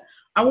 Zita,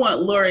 I want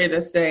Lori to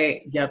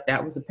say, yep,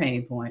 that was a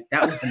pain point.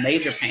 That was a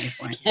major pain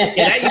point. Yeah,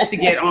 that used to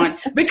get on.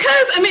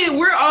 Because, I mean,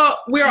 we're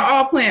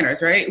all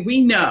planners, right? We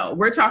know.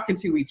 We're talking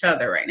to each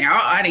other right now.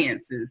 Our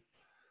audiences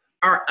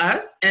are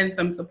us and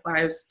some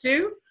suppliers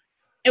too.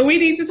 And we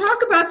need to talk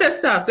about that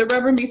stuff. The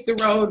rubber meets the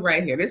road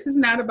right here. This is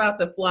not about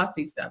the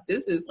flossy stuff.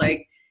 This is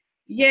like,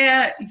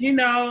 yeah, you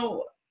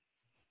know,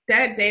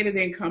 that data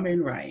didn't come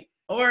in right.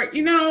 Or,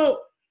 you know,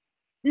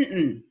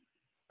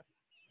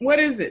 what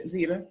is it,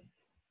 Zita?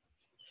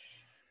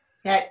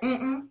 That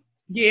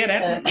Yeah,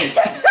 that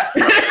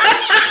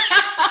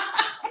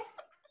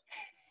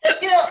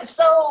You know,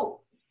 so,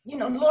 you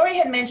know, Lori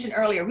had mentioned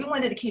earlier, we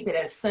wanted to keep it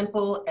as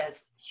simple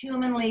as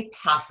humanly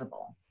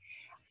possible.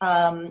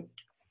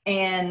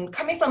 And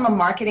coming from a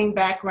marketing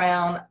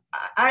background,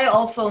 I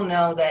also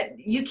know that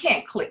you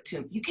can't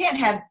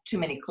have too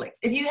many clicks.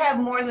 If you have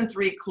more than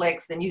 3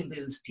 clicks, then you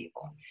lose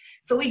people.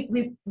 So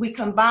we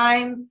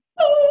combine.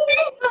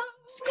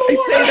 I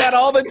say that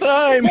all the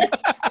time.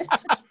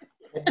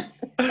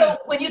 So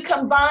when you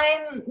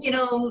combine, you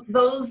know,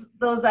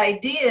 those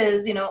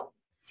ideas, you know,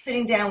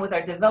 sitting down with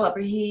our developer,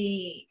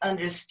 he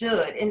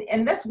understood,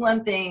 and that's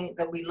one thing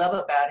that we love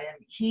about him.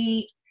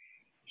 He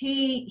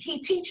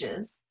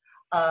teaches,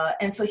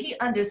 and so he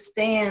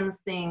understands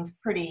things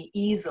pretty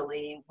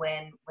easily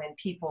when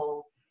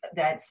people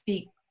that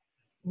speak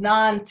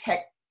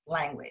non-tech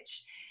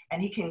language,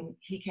 and he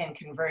can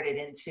convert it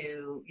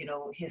into, you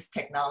know, his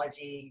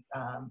technology,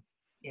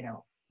 you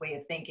know, way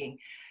of thinking.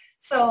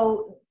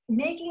 So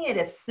making it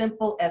as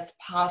simple as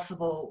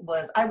possible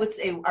was, I would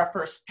say, our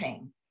first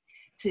pain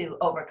to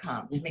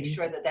overcome, to make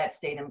sure that that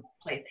stayed in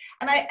place.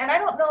 And I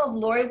don't know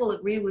if Lori will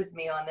agree with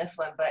me on this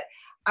one, but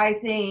I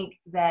think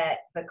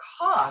that the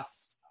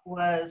cost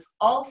was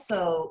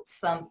also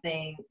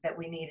something that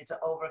we needed to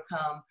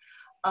overcome.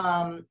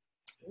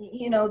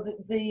 You know,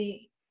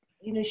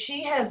 you know,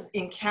 she has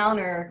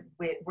encountered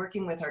with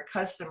working with her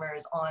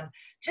customers on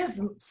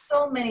just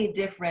so many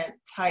different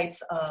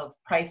types of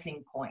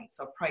pricing points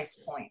or price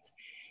points.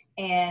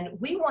 And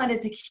we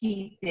wanted to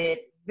keep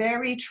it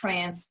very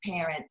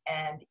transparent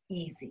and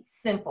easy,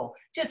 simple.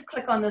 Just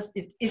click on this.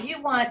 If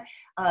you want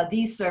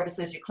these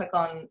services, you click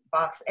on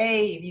box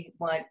A. If you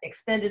want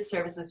extended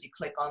services, you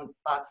click on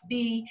box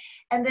B.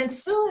 And then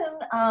soon,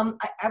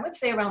 I would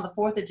say around the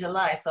 4th of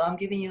July, so I'm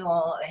giving you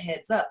all a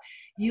heads up,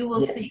 you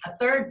will see a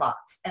third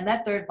box. And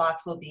that third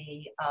box will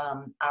be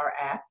our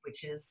app,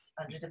 which is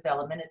under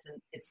development.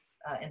 It's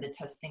in the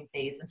testing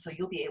phase. And so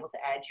you'll be able to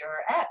add your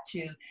app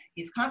to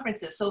these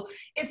conferences. So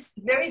it's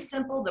very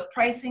simple. The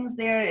pricing's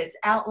there. It's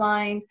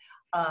outlined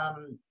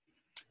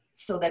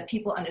so that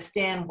people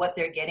understand what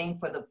they're getting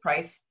for the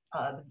price,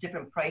 the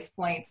different price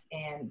points.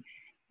 And,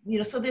 you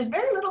know, so there's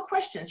very little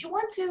questions. You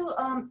want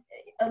to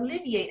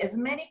alleviate as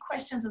many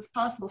questions as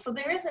possible. So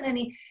there isn't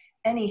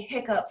any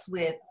hiccups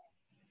with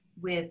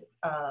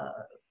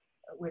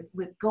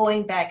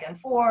going back and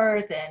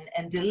forth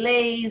and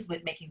delays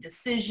with making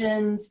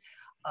decisions.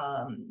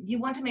 You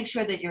want to make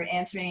sure that you're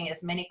answering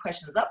as many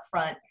questions up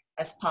front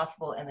as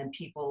possible, and then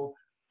people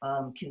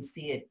can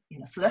see it, you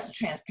know, so that's the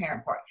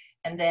transparent part.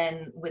 And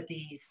then with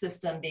the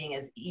system being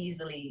as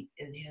easily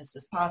as used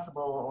as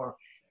possible or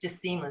just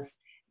seamless,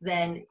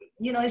 then,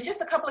 you know, it's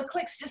just a couple of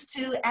clicks just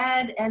to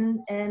add and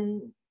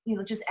you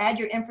know, just add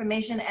your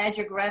information, add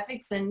your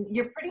graphics, and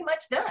you're pretty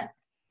much done.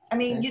 I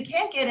mean, you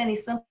can't get any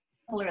simpler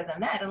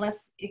than that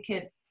unless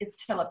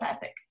it's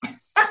telepathic.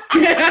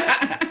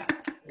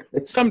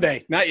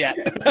 Someday, not yet.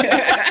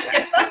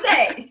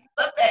 Someday.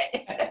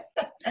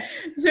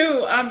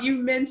 So you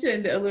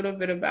mentioned a little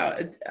bit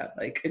about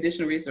like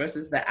additional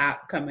resources, the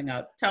app coming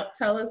up.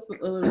 Tell us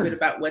a little bit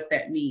about what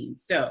that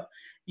means. So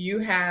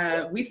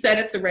we said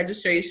it's a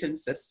registration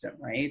system,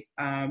 right?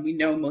 We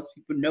know most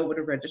people know what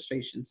a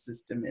registration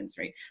system is,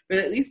 right? But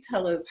at least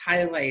tell us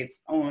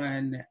highlights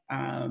on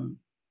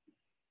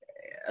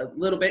a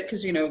little bit,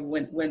 because, you know,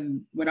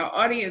 when our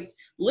audience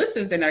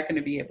listens, they're not going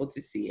to be able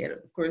to see it.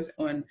 Of course,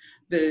 on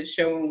the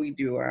show, when we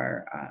do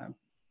our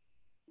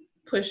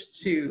push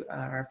to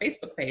our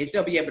Facebook page,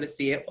 they'll be able to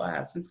see it. We'll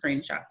have some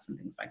screenshots and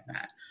things like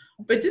that.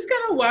 But just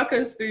kind of walk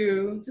us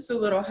through just a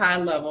little high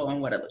level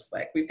on what it looks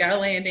like. We've got a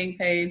landing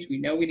page. We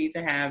know we need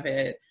to have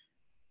it.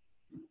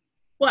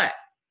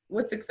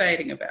 What's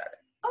exciting about it?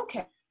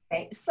 Okay.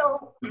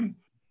 So, you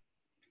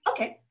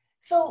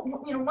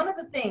know, one of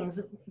the things,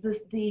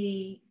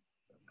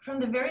 from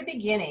the very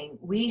beginning,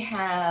 we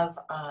have,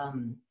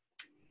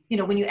 you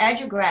know, when you add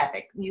your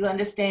graphic, you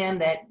understand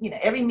that, you know,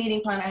 every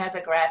meeting planner has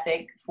a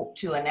graphic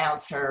to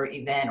announce her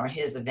event or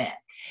his event.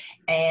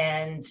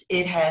 And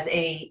it has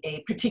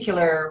a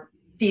particular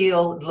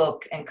feel,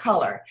 look, and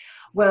color.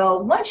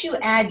 Well, once you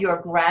add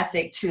your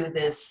graphic to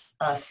this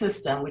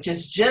system, which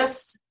is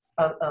just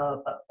a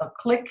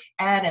click,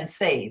 add, and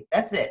save,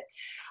 that's it.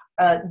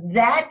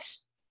 That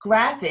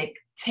graphic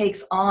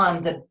takes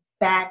on the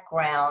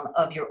background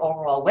of your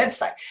overall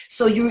website.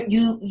 So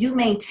you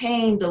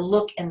maintain the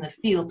look and the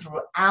feel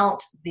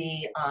throughout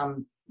the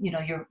you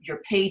know,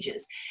 your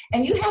pages.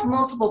 And you have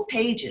multiple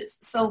pages.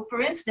 So for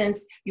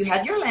instance, you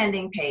have your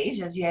landing page,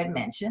 as you had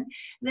mentioned.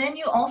 Then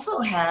you also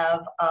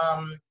have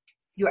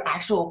your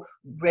actual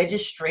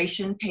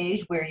registration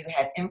page where you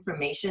have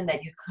information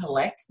that you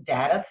collect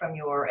data from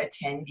your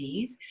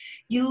attendees.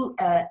 You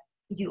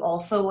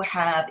also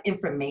have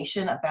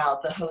information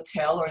about the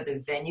hotel or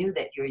the venue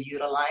that you're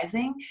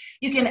utilizing.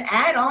 You can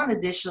add on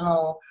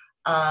additional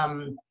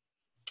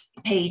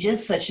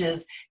pages, such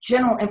as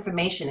general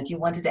information if you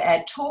wanted to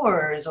add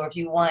tours, or if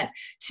you want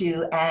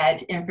to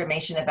add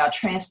information about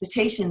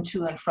transportation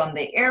to and from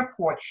the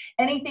airport,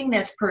 anything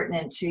that's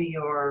pertinent to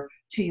your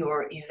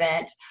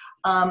event.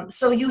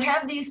 So you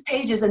have these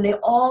pages, and they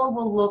all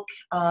will look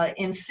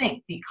in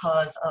sync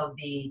because of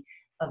the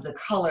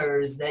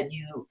colors that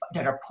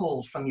are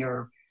pulled from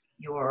your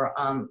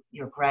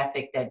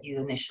graphic that you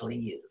initially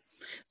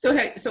use. So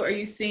are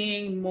you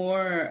seeing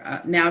more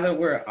now that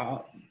we're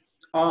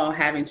all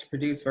having to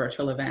produce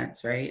virtual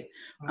events, right?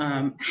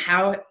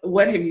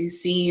 What have you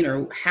seen,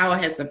 or how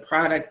has the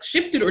product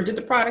shifted, or did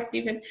the product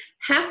even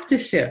have to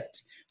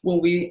shift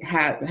when we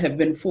have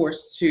been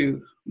forced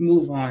to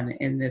move on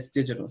in this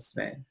digital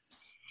space?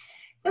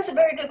 That's a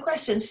very good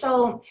question.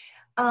 So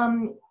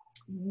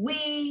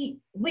we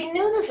knew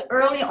this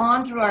early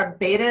on through our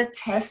beta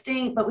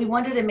testing, but we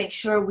wanted to make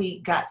sure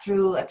we got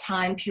through a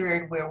time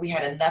period where we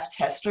had enough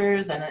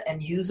testers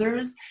and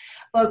users.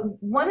 But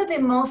one of the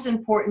most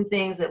important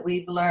things that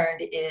we've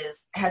learned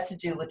has to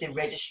do with the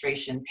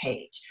registration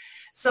page.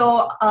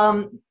 So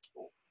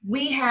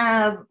we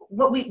have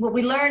what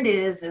we learned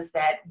is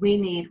that we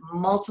need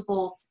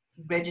multiple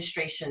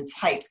registration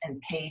types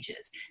and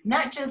pages,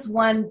 not just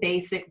one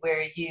basic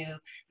where you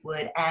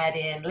would add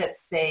in,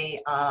 let's say,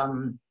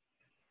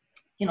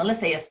 let's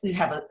say you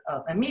have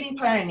a meeting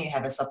planner and you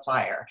have a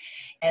supplier,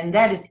 and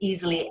that is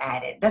easily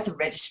added. Those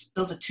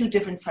are two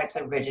different types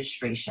of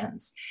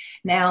registrations.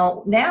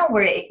 Now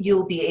where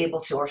you'll be able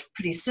to, or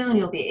pretty soon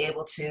you'll be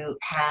able to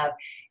have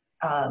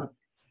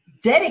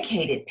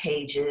dedicated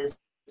pages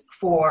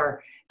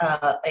for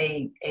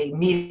a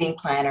meeting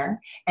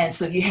planner, and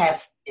so you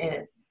have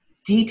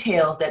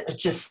details that are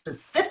just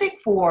specific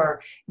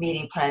for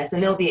meeting planners,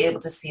 and they'll be able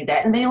to see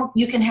that. And then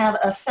you can have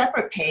a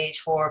separate page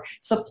for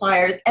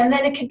suppliers, and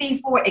then it can be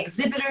for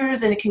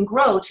exhibitors, and it can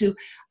grow to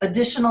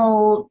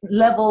additional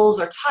levels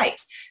or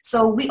types.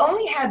 So we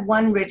only had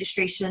one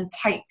registration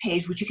type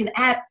page, which you can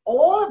add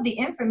all of the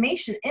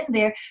information in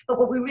there, but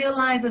what we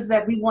realized is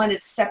that we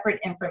wanted separate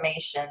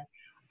information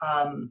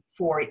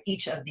for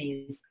each of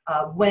these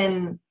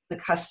when the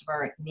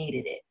customer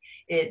needed it.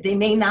 They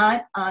may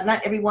not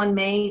everyone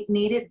may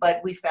need it, but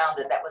we found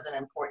that was an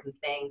important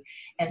thing.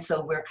 And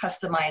so we're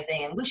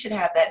customizing, and we should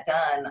have that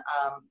done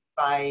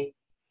by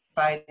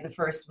the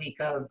first week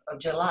of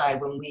July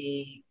when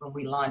we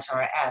launch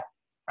our app,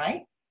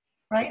 right?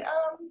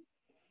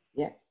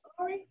 Yeah.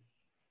 Sorry?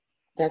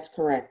 That's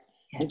correct.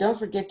 And don't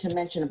forget to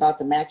mention about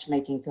the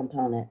matchmaking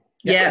component.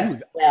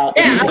 Yes. Well,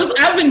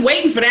 I've been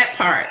waiting for that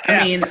part.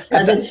 I mean,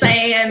 I'm just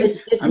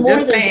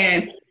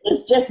saying.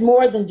 It's just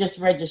more than just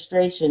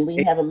registration.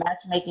 We have a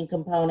matchmaking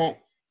component,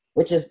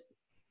 which is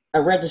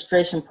a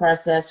registration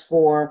process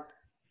for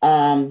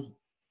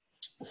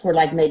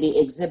like maybe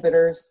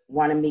exhibitors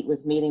want to meet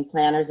with meeting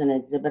planners in an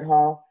exhibit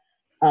hall.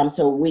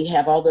 So we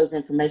have all those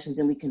informations,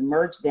 and we can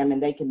merge them,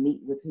 and they can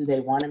meet with who they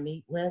want to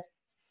meet with.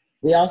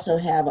 We also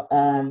have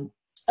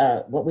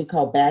what we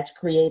call badge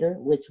creator,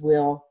 which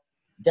will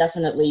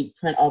definitely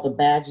print all the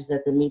badges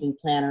that the meeting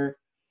planner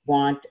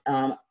want.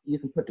 You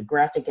can put the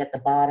graphic at the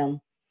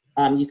bottom.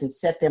 You can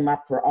set them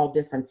up for all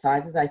different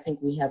sizes. I think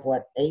we have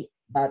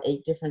about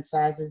eight different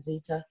sizes,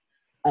 Zita,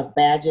 of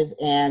badges,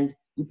 and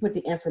you put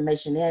the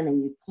information in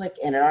and you click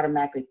and it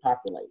automatically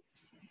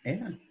populates.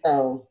 Yeah.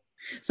 So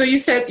you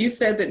said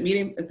that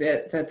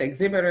the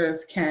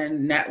exhibitors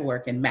can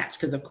network and match,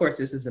 because of course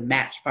this is the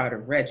match part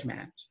of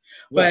RegMatch.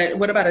 But yes.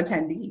 What about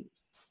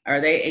attendees? Are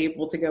they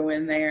able to go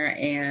in there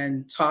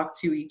and talk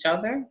to each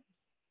other?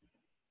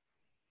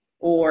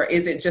 Or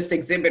is it just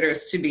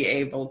exhibitors to be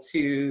able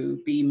to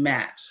be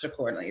matched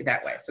accordingly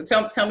that way? So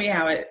tell me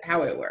how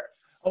it works.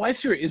 Oh, I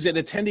see. Is it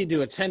attendee to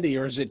attendee,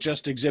 or is it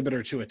just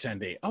exhibitor to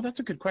attendee? Oh, that's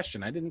a good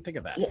question. I didn't think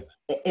of that. Yeah,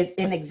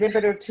 it's an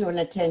exhibitor to an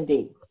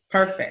attendee.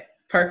 Perfect.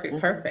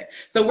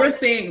 So we're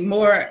seeing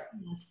more.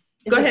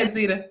 Go ahead,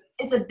 Zita.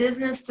 It's a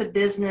business to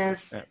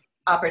business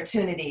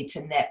opportunity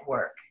to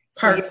network.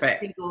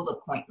 Perfect. So you build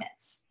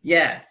appointments.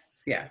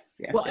 Yes. Well,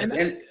 yes.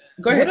 And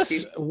go ahead.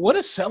 What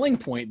a selling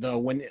point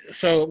though.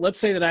 So let's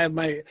say that I have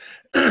my,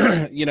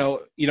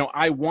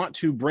 I want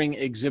to bring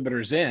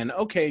exhibitors in.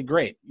 Okay,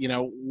 great.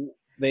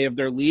 They have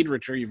their lead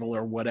retrieval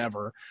or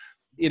whatever.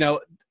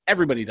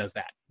 Everybody does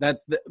that.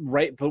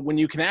 Right. But when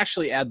you can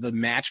actually add the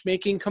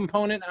matchmaking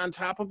component on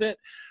top of it,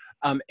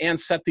 and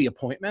set the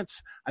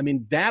appointments, I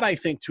mean, that I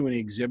think to an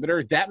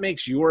exhibitor, that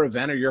makes your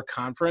event or your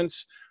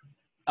conference,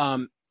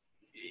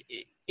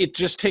 it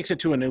just takes it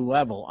to a new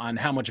level on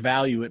how much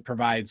value it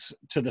provides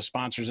to the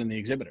sponsors and the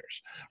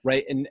exhibitors,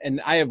 right?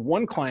 And I have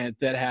one client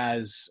that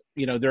has,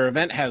 their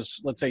event has,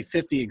 let's say,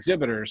 50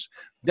 exhibitors.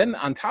 Then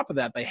on top of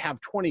that, they have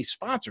 20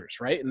 sponsors,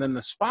 right? And then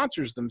the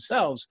sponsors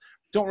themselves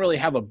don't really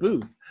have a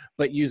booth,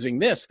 but using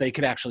this, they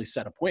could actually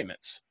set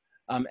appointments.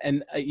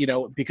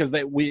 Because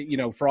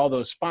for all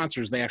those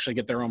sponsors, they actually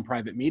get their own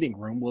private meeting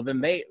room. Well, then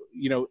they,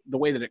 the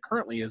way that it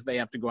currently is, they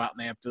have to go out and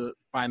they have to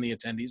find the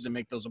attendees and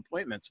make those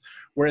appointments.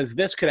 Whereas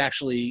this could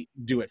actually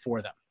do it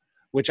for them,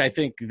 which I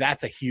think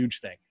that's a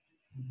huge thing.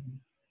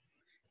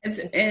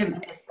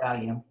 It's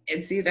value.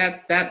 And see,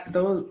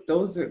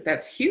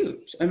 that's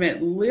huge. I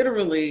mean,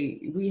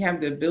 literally, we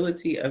have the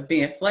ability of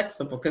being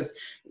flexible, because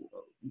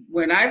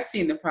when I've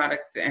seen the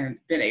product and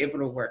been able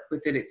to work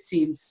with it, it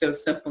seems so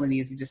simple and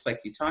easy, just like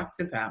you talked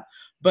about.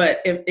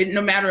 But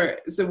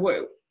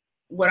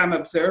what I'm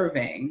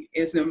observing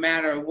is no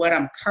matter what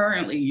I'm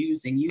currently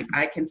using,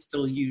 I can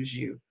still use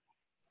you,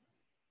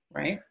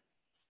 right?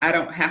 I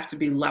don't have to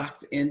be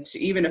locked into,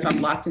 even if I'm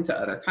locked into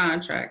other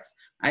contracts,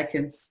 I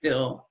can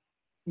still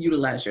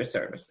utilize your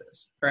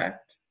services,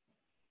 correct?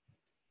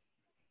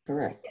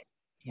 Correct.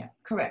 Yeah,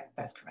 correct.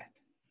 That's correct.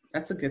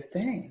 That's a good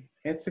thing.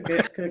 It's a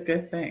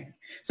good thing.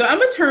 So I'm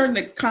going to turn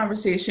the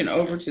conversation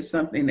over to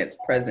something that's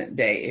present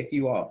day, if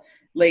you all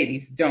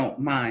ladies don't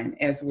mind,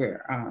 as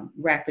we're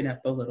wrapping up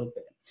a little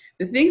bit.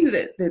 The thing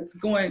that's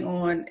going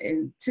on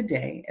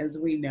today, as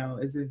we know,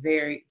 is a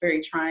very,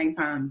 very trying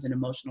times and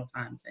emotional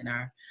times in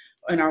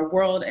our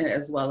world, and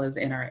as well as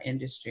in our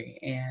industry.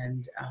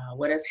 And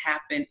what has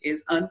happened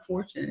is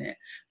unfortunate,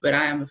 but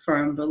I am a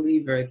firm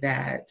believer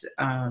that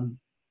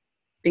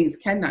things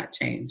cannot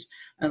change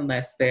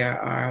unless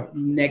there are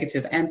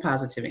negative and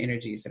positive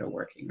energies that are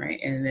working, right?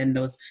 And then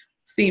those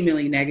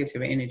seemingly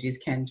negative energies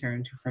can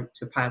turn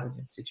to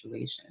positive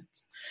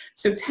situations.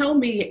 So tell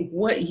me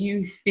what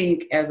you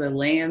think as a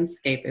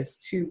landscape, as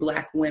two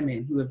Black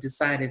women who have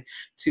decided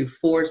to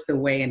forge the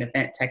way in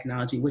event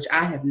technology, which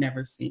I have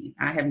never seen.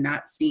 I have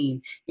not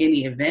seen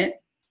any event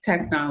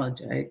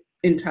technology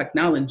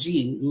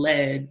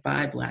led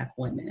by Black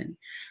women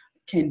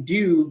can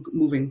do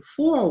moving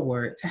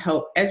forward to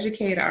help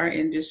educate our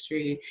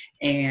industry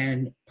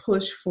and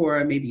push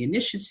for maybe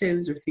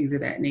initiatives or things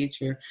of that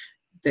nature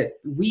that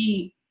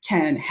we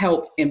can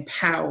help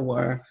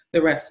empower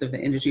the rest of the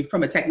industry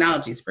from a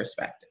technology's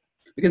perspective.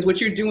 Because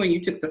what you're doing,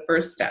 you took the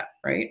first step,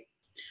 right?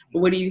 But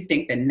what do you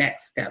think the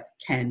next step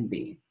can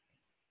be?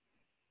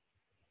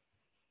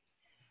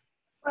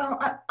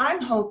 Well,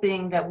 I'm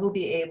hoping that we'll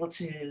be able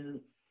to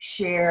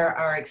share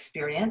our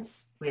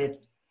experience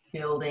with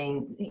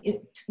building,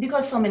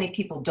 because so many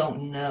people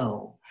don't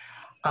know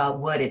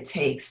what it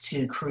takes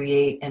to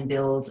create and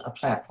build a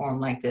platform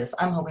like this.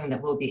 I'm hoping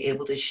that we'll be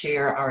able to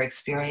share our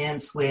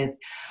experience with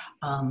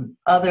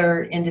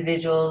other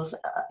individuals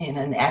in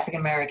an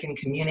African-American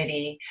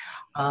community.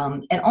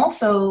 And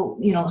also,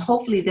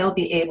 hopefully they'll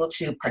be able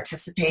to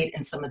participate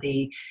in some of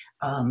the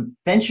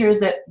ventures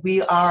that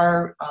we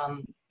are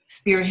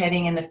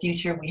spearheading in the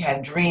future. We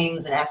have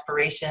dreams and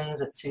aspirations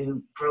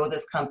to grow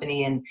this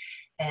company, and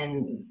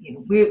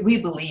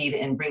we believe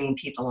in bringing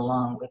people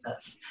along with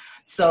us.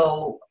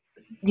 So,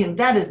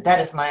 that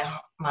is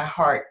my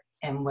heart,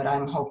 and what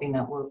I'm hoping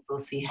that we'll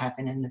see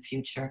happen in the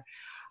future.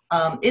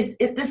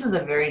 This is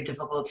a very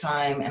difficult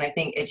time, and I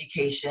think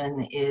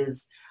education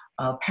is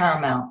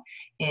paramount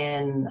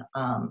in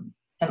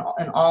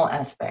all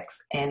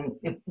aspects. And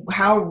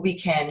how we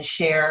can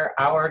share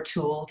our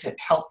tool to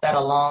help that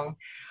along,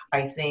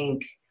 I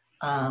think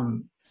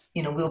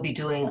we'll be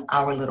doing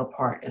our little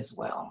part as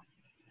well.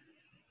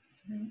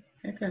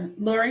 Okay,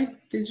 Lori,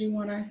 did you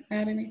want to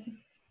add anything?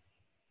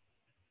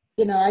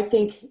 I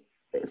think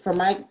from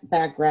my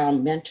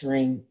background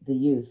mentoring the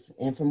youth,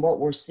 and from what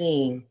we're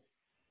seeing,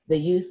 the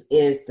youth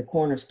is the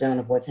cornerstone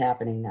of what's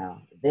happening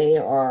now. They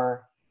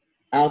are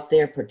out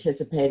there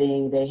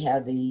participating. They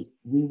have the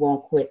 "we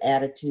won't quit"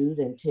 attitude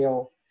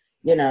until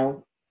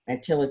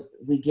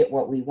we get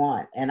what we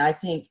want. And I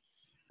think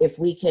if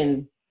we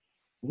can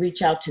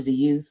reach out to the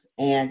youth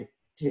and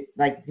to,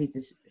 like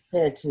Zita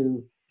said,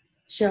 to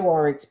show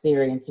our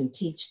experience and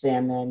teach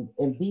them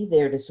and be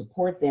there to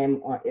support them,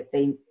 or if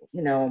they,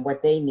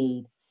 what they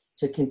need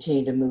to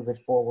continue to move it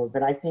forward.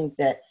 But I think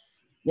that,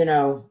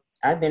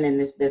 I've been in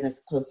this business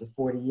close to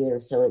 40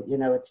 years. So,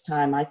 it's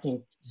time, I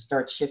think, to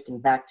start shifting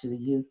back to the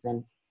youth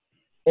and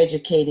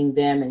educating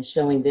them and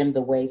showing them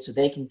the way so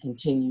they can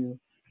continue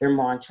their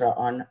mantra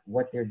on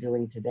what they're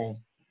doing today.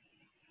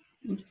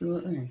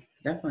 Absolutely.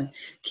 Definitely.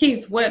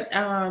 Keith, what,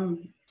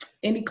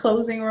 any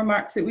closing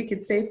remarks that we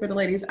could say for the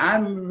ladies?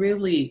 I'm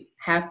really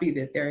happy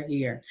that they're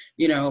here.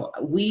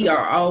 We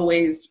are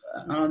always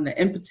on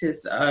the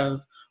impetus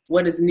of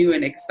what is new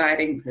and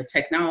exciting with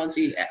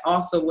technology, and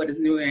also what is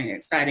new and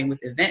exciting with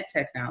event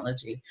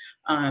technology.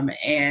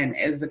 And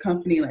as a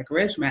company like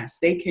RegMatch,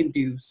 they can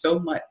do so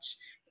much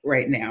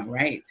right now,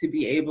 right? To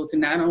be able to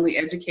not only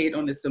educate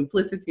on the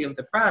simplicity of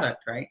the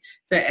product, right?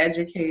 To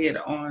educate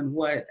on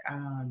what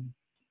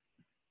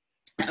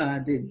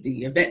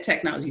the event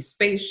technology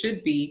space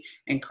should be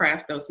and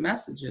craft those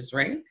messages,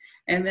 right?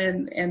 And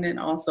then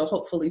also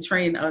hopefully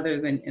train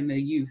others in the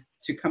youth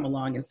to come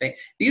along and say,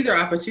 these are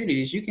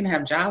opportunities. You can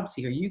have jobs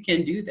here. You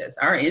can do this.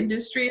 Our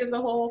industry as a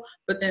whole,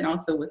 but then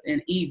also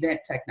within event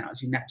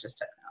technology, not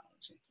just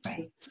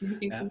technology.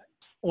 Right.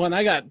 Well, and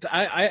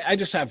I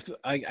just have,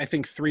 I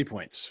think 3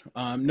 points.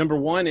 Number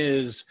one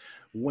is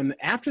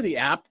after the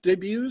app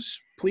debuts,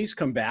 please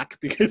come back,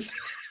 because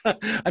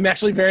I'm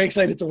actually very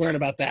excited to learn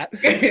about that.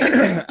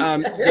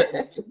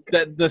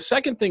 The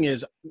second thing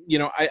is,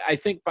 I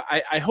think,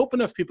 I hope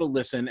enough people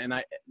listen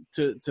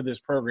to this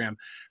program,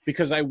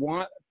 because I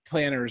want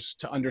planners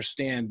to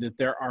understand that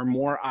there are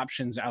more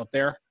options out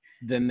there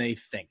than they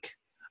think,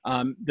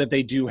 that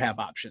they do have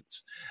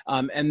options.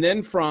 And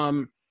then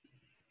from,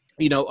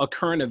 a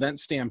current event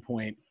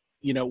standpoint,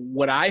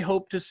 what I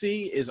hope to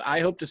see is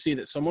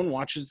that someone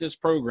watches this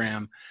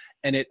program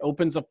and it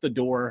opens up the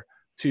door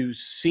to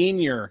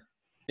senior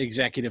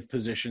executive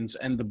positions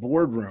and the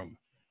boardroom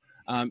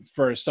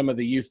for some of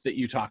the youth that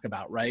you talk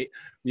about, right?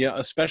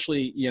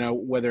 Especially,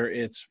 whether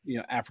it's,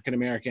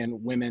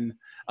 African-American women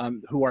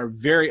who are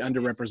very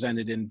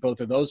underrepresented in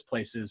both of those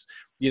places,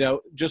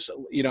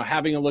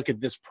 having a look at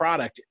this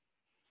product,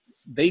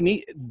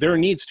 there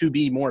needs to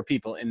be more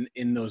people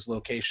in those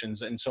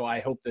locations. And so I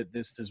hope that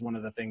this is one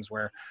of the things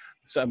where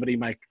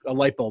a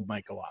light bulb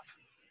might go off.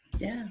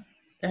 Yeah,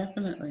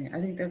 Definitely.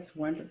 I think that's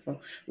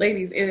wonderful.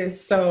 Ladies,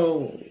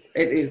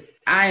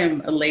 I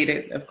am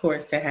elated, of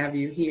course, to have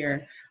you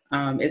here.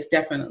 It's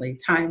definitely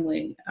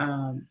timely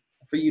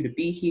for you to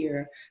be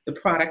here. The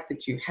product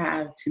that you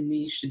have, to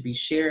me, should be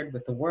shared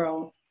with the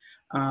world.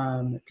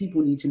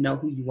 People need to know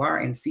who you are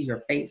and see your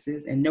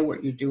faces and know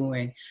what you're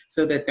doing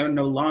so that they're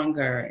no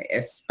longer,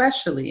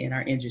 especially in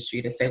our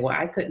industry, to say, well,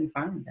 I couldn't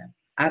find them.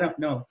 I don't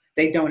know.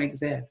 They don't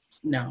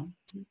exist. No.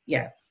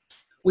 Yes.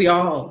 We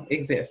all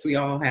exist. We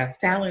all have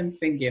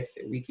talents and gifts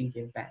that we can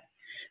give back.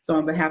 So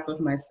on behalf of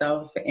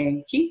myself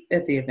and Keith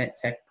at the Event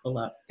Tech Pull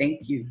Up,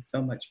 thank you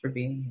so much for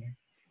being here.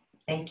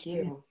 Thank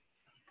you.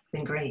 It's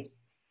been great.